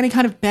ring any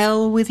kind of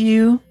bell with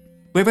you?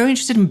 We're very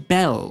interested in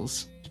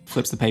bells.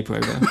 Flips the paper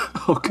over.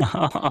 Okay.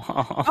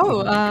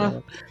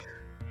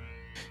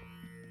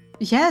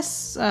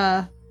 Yes,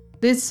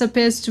 this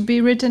appears to be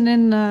written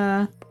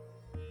in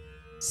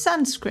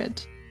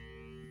Sanskrit.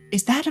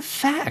 Is that a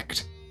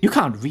fact? You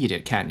can't read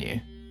it, can you?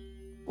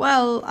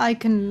 Well, I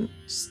can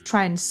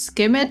try and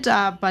skim it,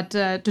 but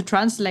to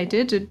translate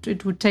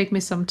it would take me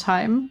some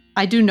time.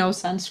 I do know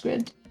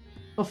Sanskrit,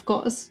 of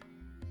course.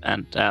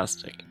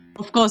 Fantastic.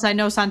 Of course, I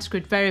know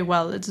Sanskrit very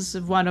well. It is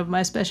one of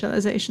my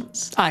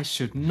specializations. I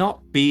should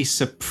not be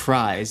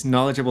surprised.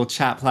 Knowledgeable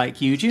chap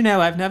like you. Do you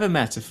know I've never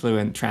met a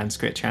fluent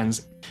Sanskrit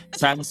translator?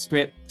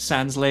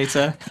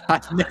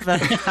 I've never.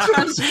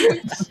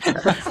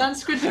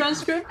 Sanskrit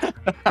transcript?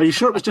 Are you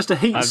sure it was just a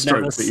heat I've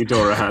stroke never that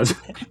Eudora had?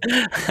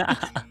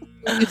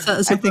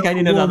 I think I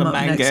need another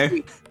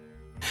mango.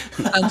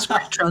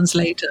 Sanskrit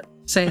translator.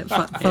 Say it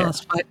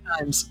fast 5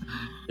 times.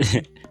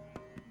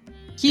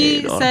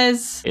 He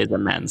says... Is a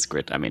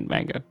manuscript, I mean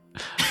mango.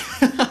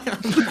 He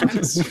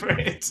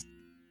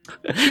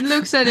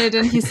looks at it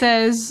and he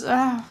says,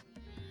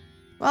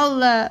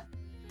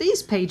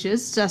 these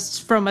pages,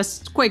 just from a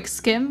quick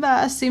skim,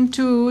 seem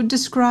to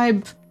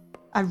describe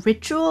a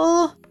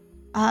ritual.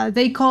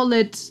 They call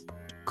it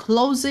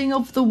closing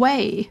of the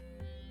way.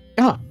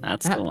 Oh,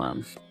 That's the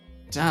one.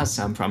 does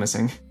sound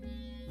promising.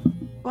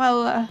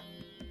 Well,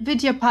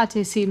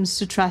 Vidyapati seems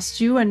to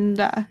trust you, and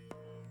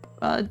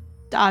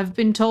I've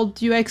been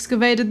told you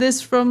excavated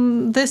this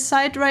from this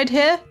site right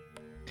here.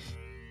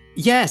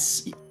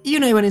 Yes, you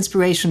know when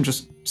inspiration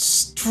just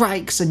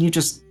strikes and you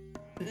just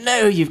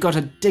know you've got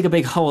to dig a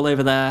big hole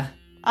over there.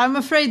 I'm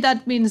afraid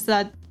that means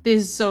that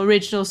these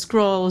original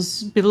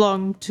scrolls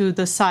belong to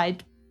the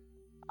site.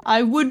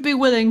 I would be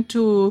willing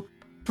to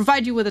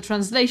provide you with a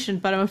translation,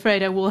 but I'm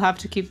afraid I will have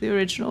to keep the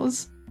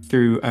originals.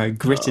 Through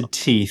gritted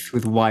teeth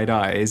with wide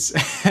eyes,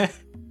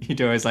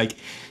 Eudora's like,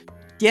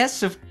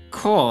 yes, of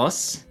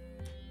course.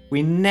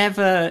 We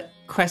never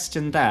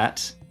questioned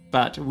that,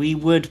 but we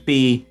would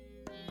be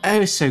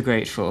oh so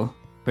grateful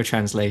for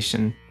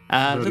translation.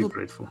 Very Little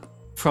grateful.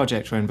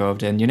 project we're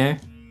involved in, you know?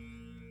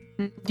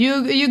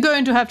 You're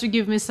going to have to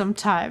give me some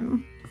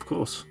time. Of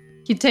course.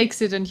 He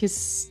takes it and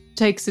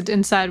takes it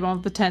inside one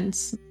of the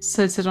tents,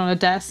 sets it on a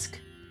desk.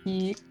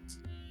 He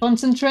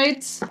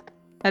concentrates,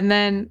 and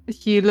then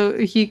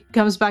he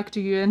comes back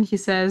to you and he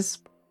says,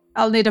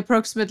 I'll need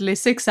approximately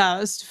 6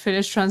 hours to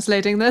finish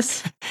translating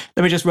this.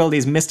 Let me just roll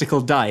these mystical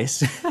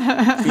dice.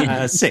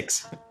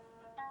 6.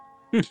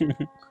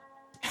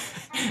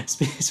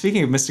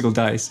 Speaking of mystical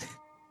dice,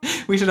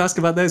 we should ask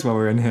about those while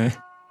we're in here.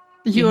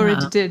 You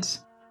already did.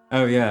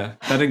 Oh yeah,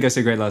 that didn't go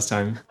so great last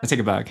time. I take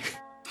it back.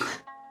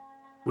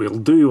 We'll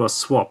do a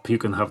swap. You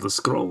can have the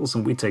scrolls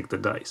and we take the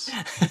dice.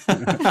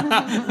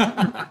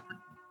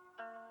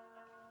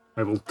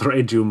 I will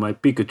trade you my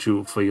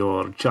Pikachu for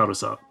your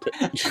Charizard.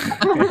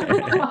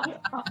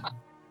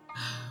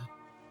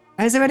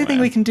 Is there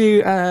anything we can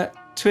do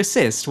to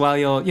assist while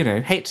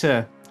you're, hate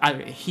to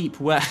heap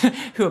work?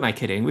 Who am I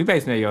kidding? We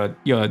both know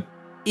you're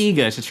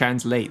eager to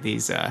translate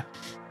these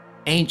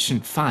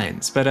ancient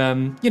finds, but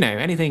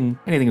anything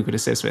we could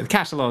assist with,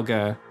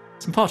 catalog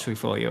some pottery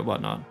for you or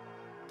whatnot.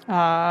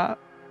 I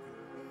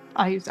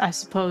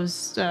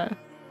suppose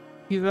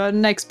you're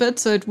an expert,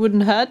 so it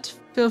wouldn't hurt.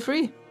 Feel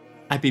free.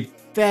 I'd be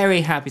very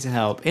happy to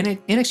help in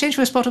exchange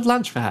for a spot of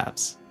lunch,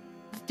 perhaps.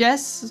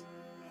 Yes,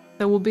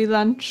 there will be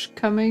lunch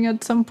coming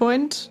at some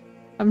point,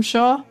 I'm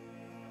sure.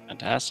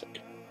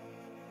 Fantastic.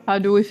 How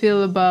do we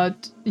feel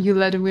about you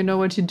letting me know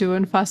what you do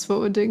and fast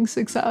forwarding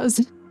 6 hours?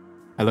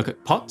 I look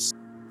at pots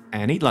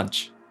and eat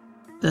lunch.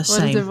 The What does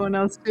same. everyone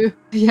else do?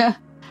 Yeah.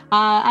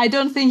 I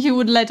don't think you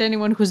would let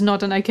anyone who's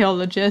not an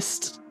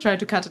archaeologist try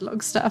to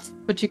catalog stuff,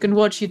 but you can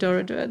watch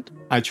Eudora do it.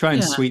 I try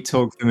and Yeah. sweet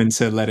talk them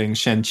into letting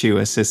Shen Chu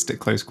assist at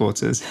close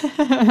quarters.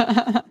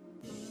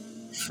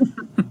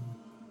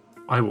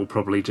 I will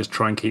probably just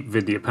try and keep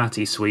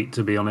Vidyapati sweet,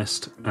 to be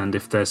honest. And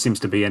if there seems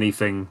to be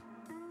anything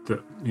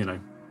that,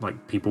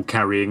 like people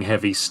carrying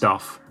heavy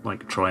stuff,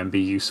 like try and be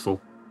useful.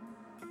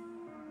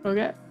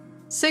 Okay.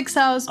 6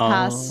 hours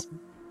pass.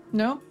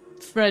 No?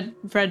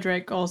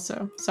 Frederick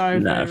also. Sorry,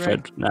 No,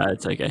 Frederick. no,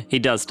 it's okay. He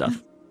does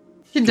stuff.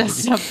 He does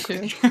stuff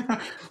too.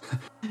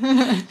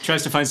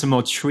 Tries to find some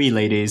more tree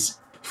ladies.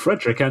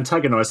 Frederick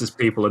antagonizes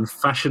people and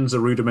fashions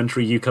a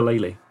rudimentary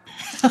ukulele.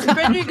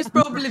 Frederick is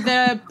probably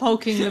there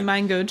poking the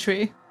mango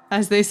tree,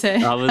 as they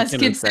say. I was As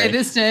gonna kids say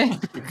say.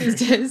 these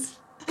days.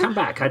 Come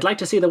back, I'd like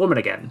to see the woman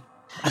again.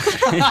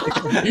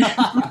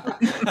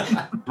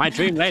 My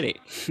dream lady.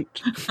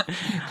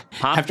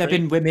 Have there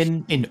been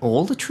women in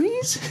all the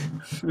trees?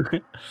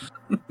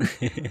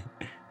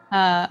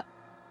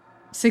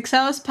 6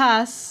 hours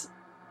pass,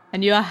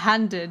 and you are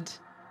handed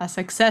a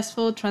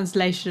successful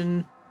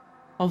translation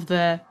of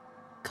the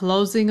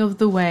Closing of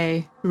the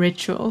Way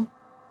ritual.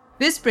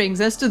 This brings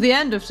us to the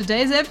end of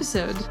today's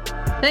episode.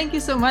 Thank you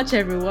so much,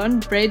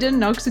 everyone. Brayden,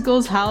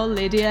 Noxicals, Howl,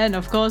 Lydia, and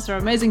of course our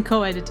amazing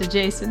co-editor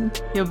Jason.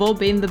 You've all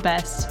been the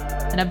best.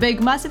 And a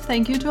big, massive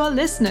thank you to our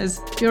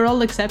listeners. You're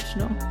all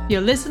exceptional.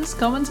 Your listens,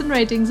 comments, and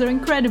ratings are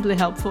incredibly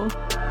helpful.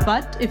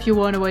 But if you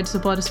want a way to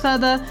support us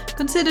further,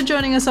 consider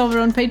joining us over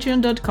on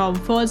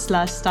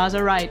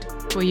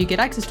patreon.com/StarsAreRight, where you get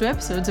access to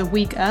episodes a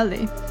week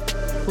early.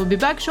 We'll be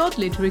back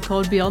shortly to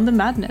record Beyond the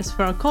Madness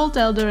for our Cult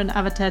Elder and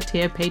Avatar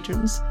tier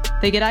patrons.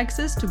 They get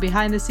access to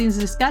behind-the-scenes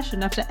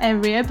discussion after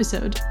every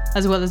episode,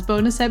 as well as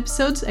bonus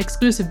episodes,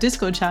 exclusive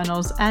Discord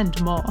channels,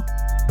 and more.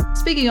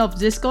 Speaking of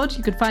Discord,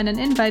 you can find an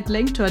invite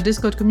link to our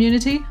Discord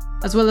community,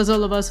 as well as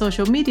all of our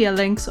social media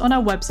links on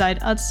our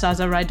website at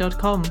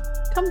starsaride.com.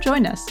 come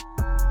join us.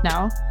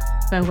 Now,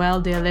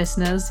 farewell, dear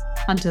listeners,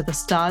 until the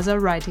stars are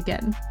right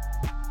again.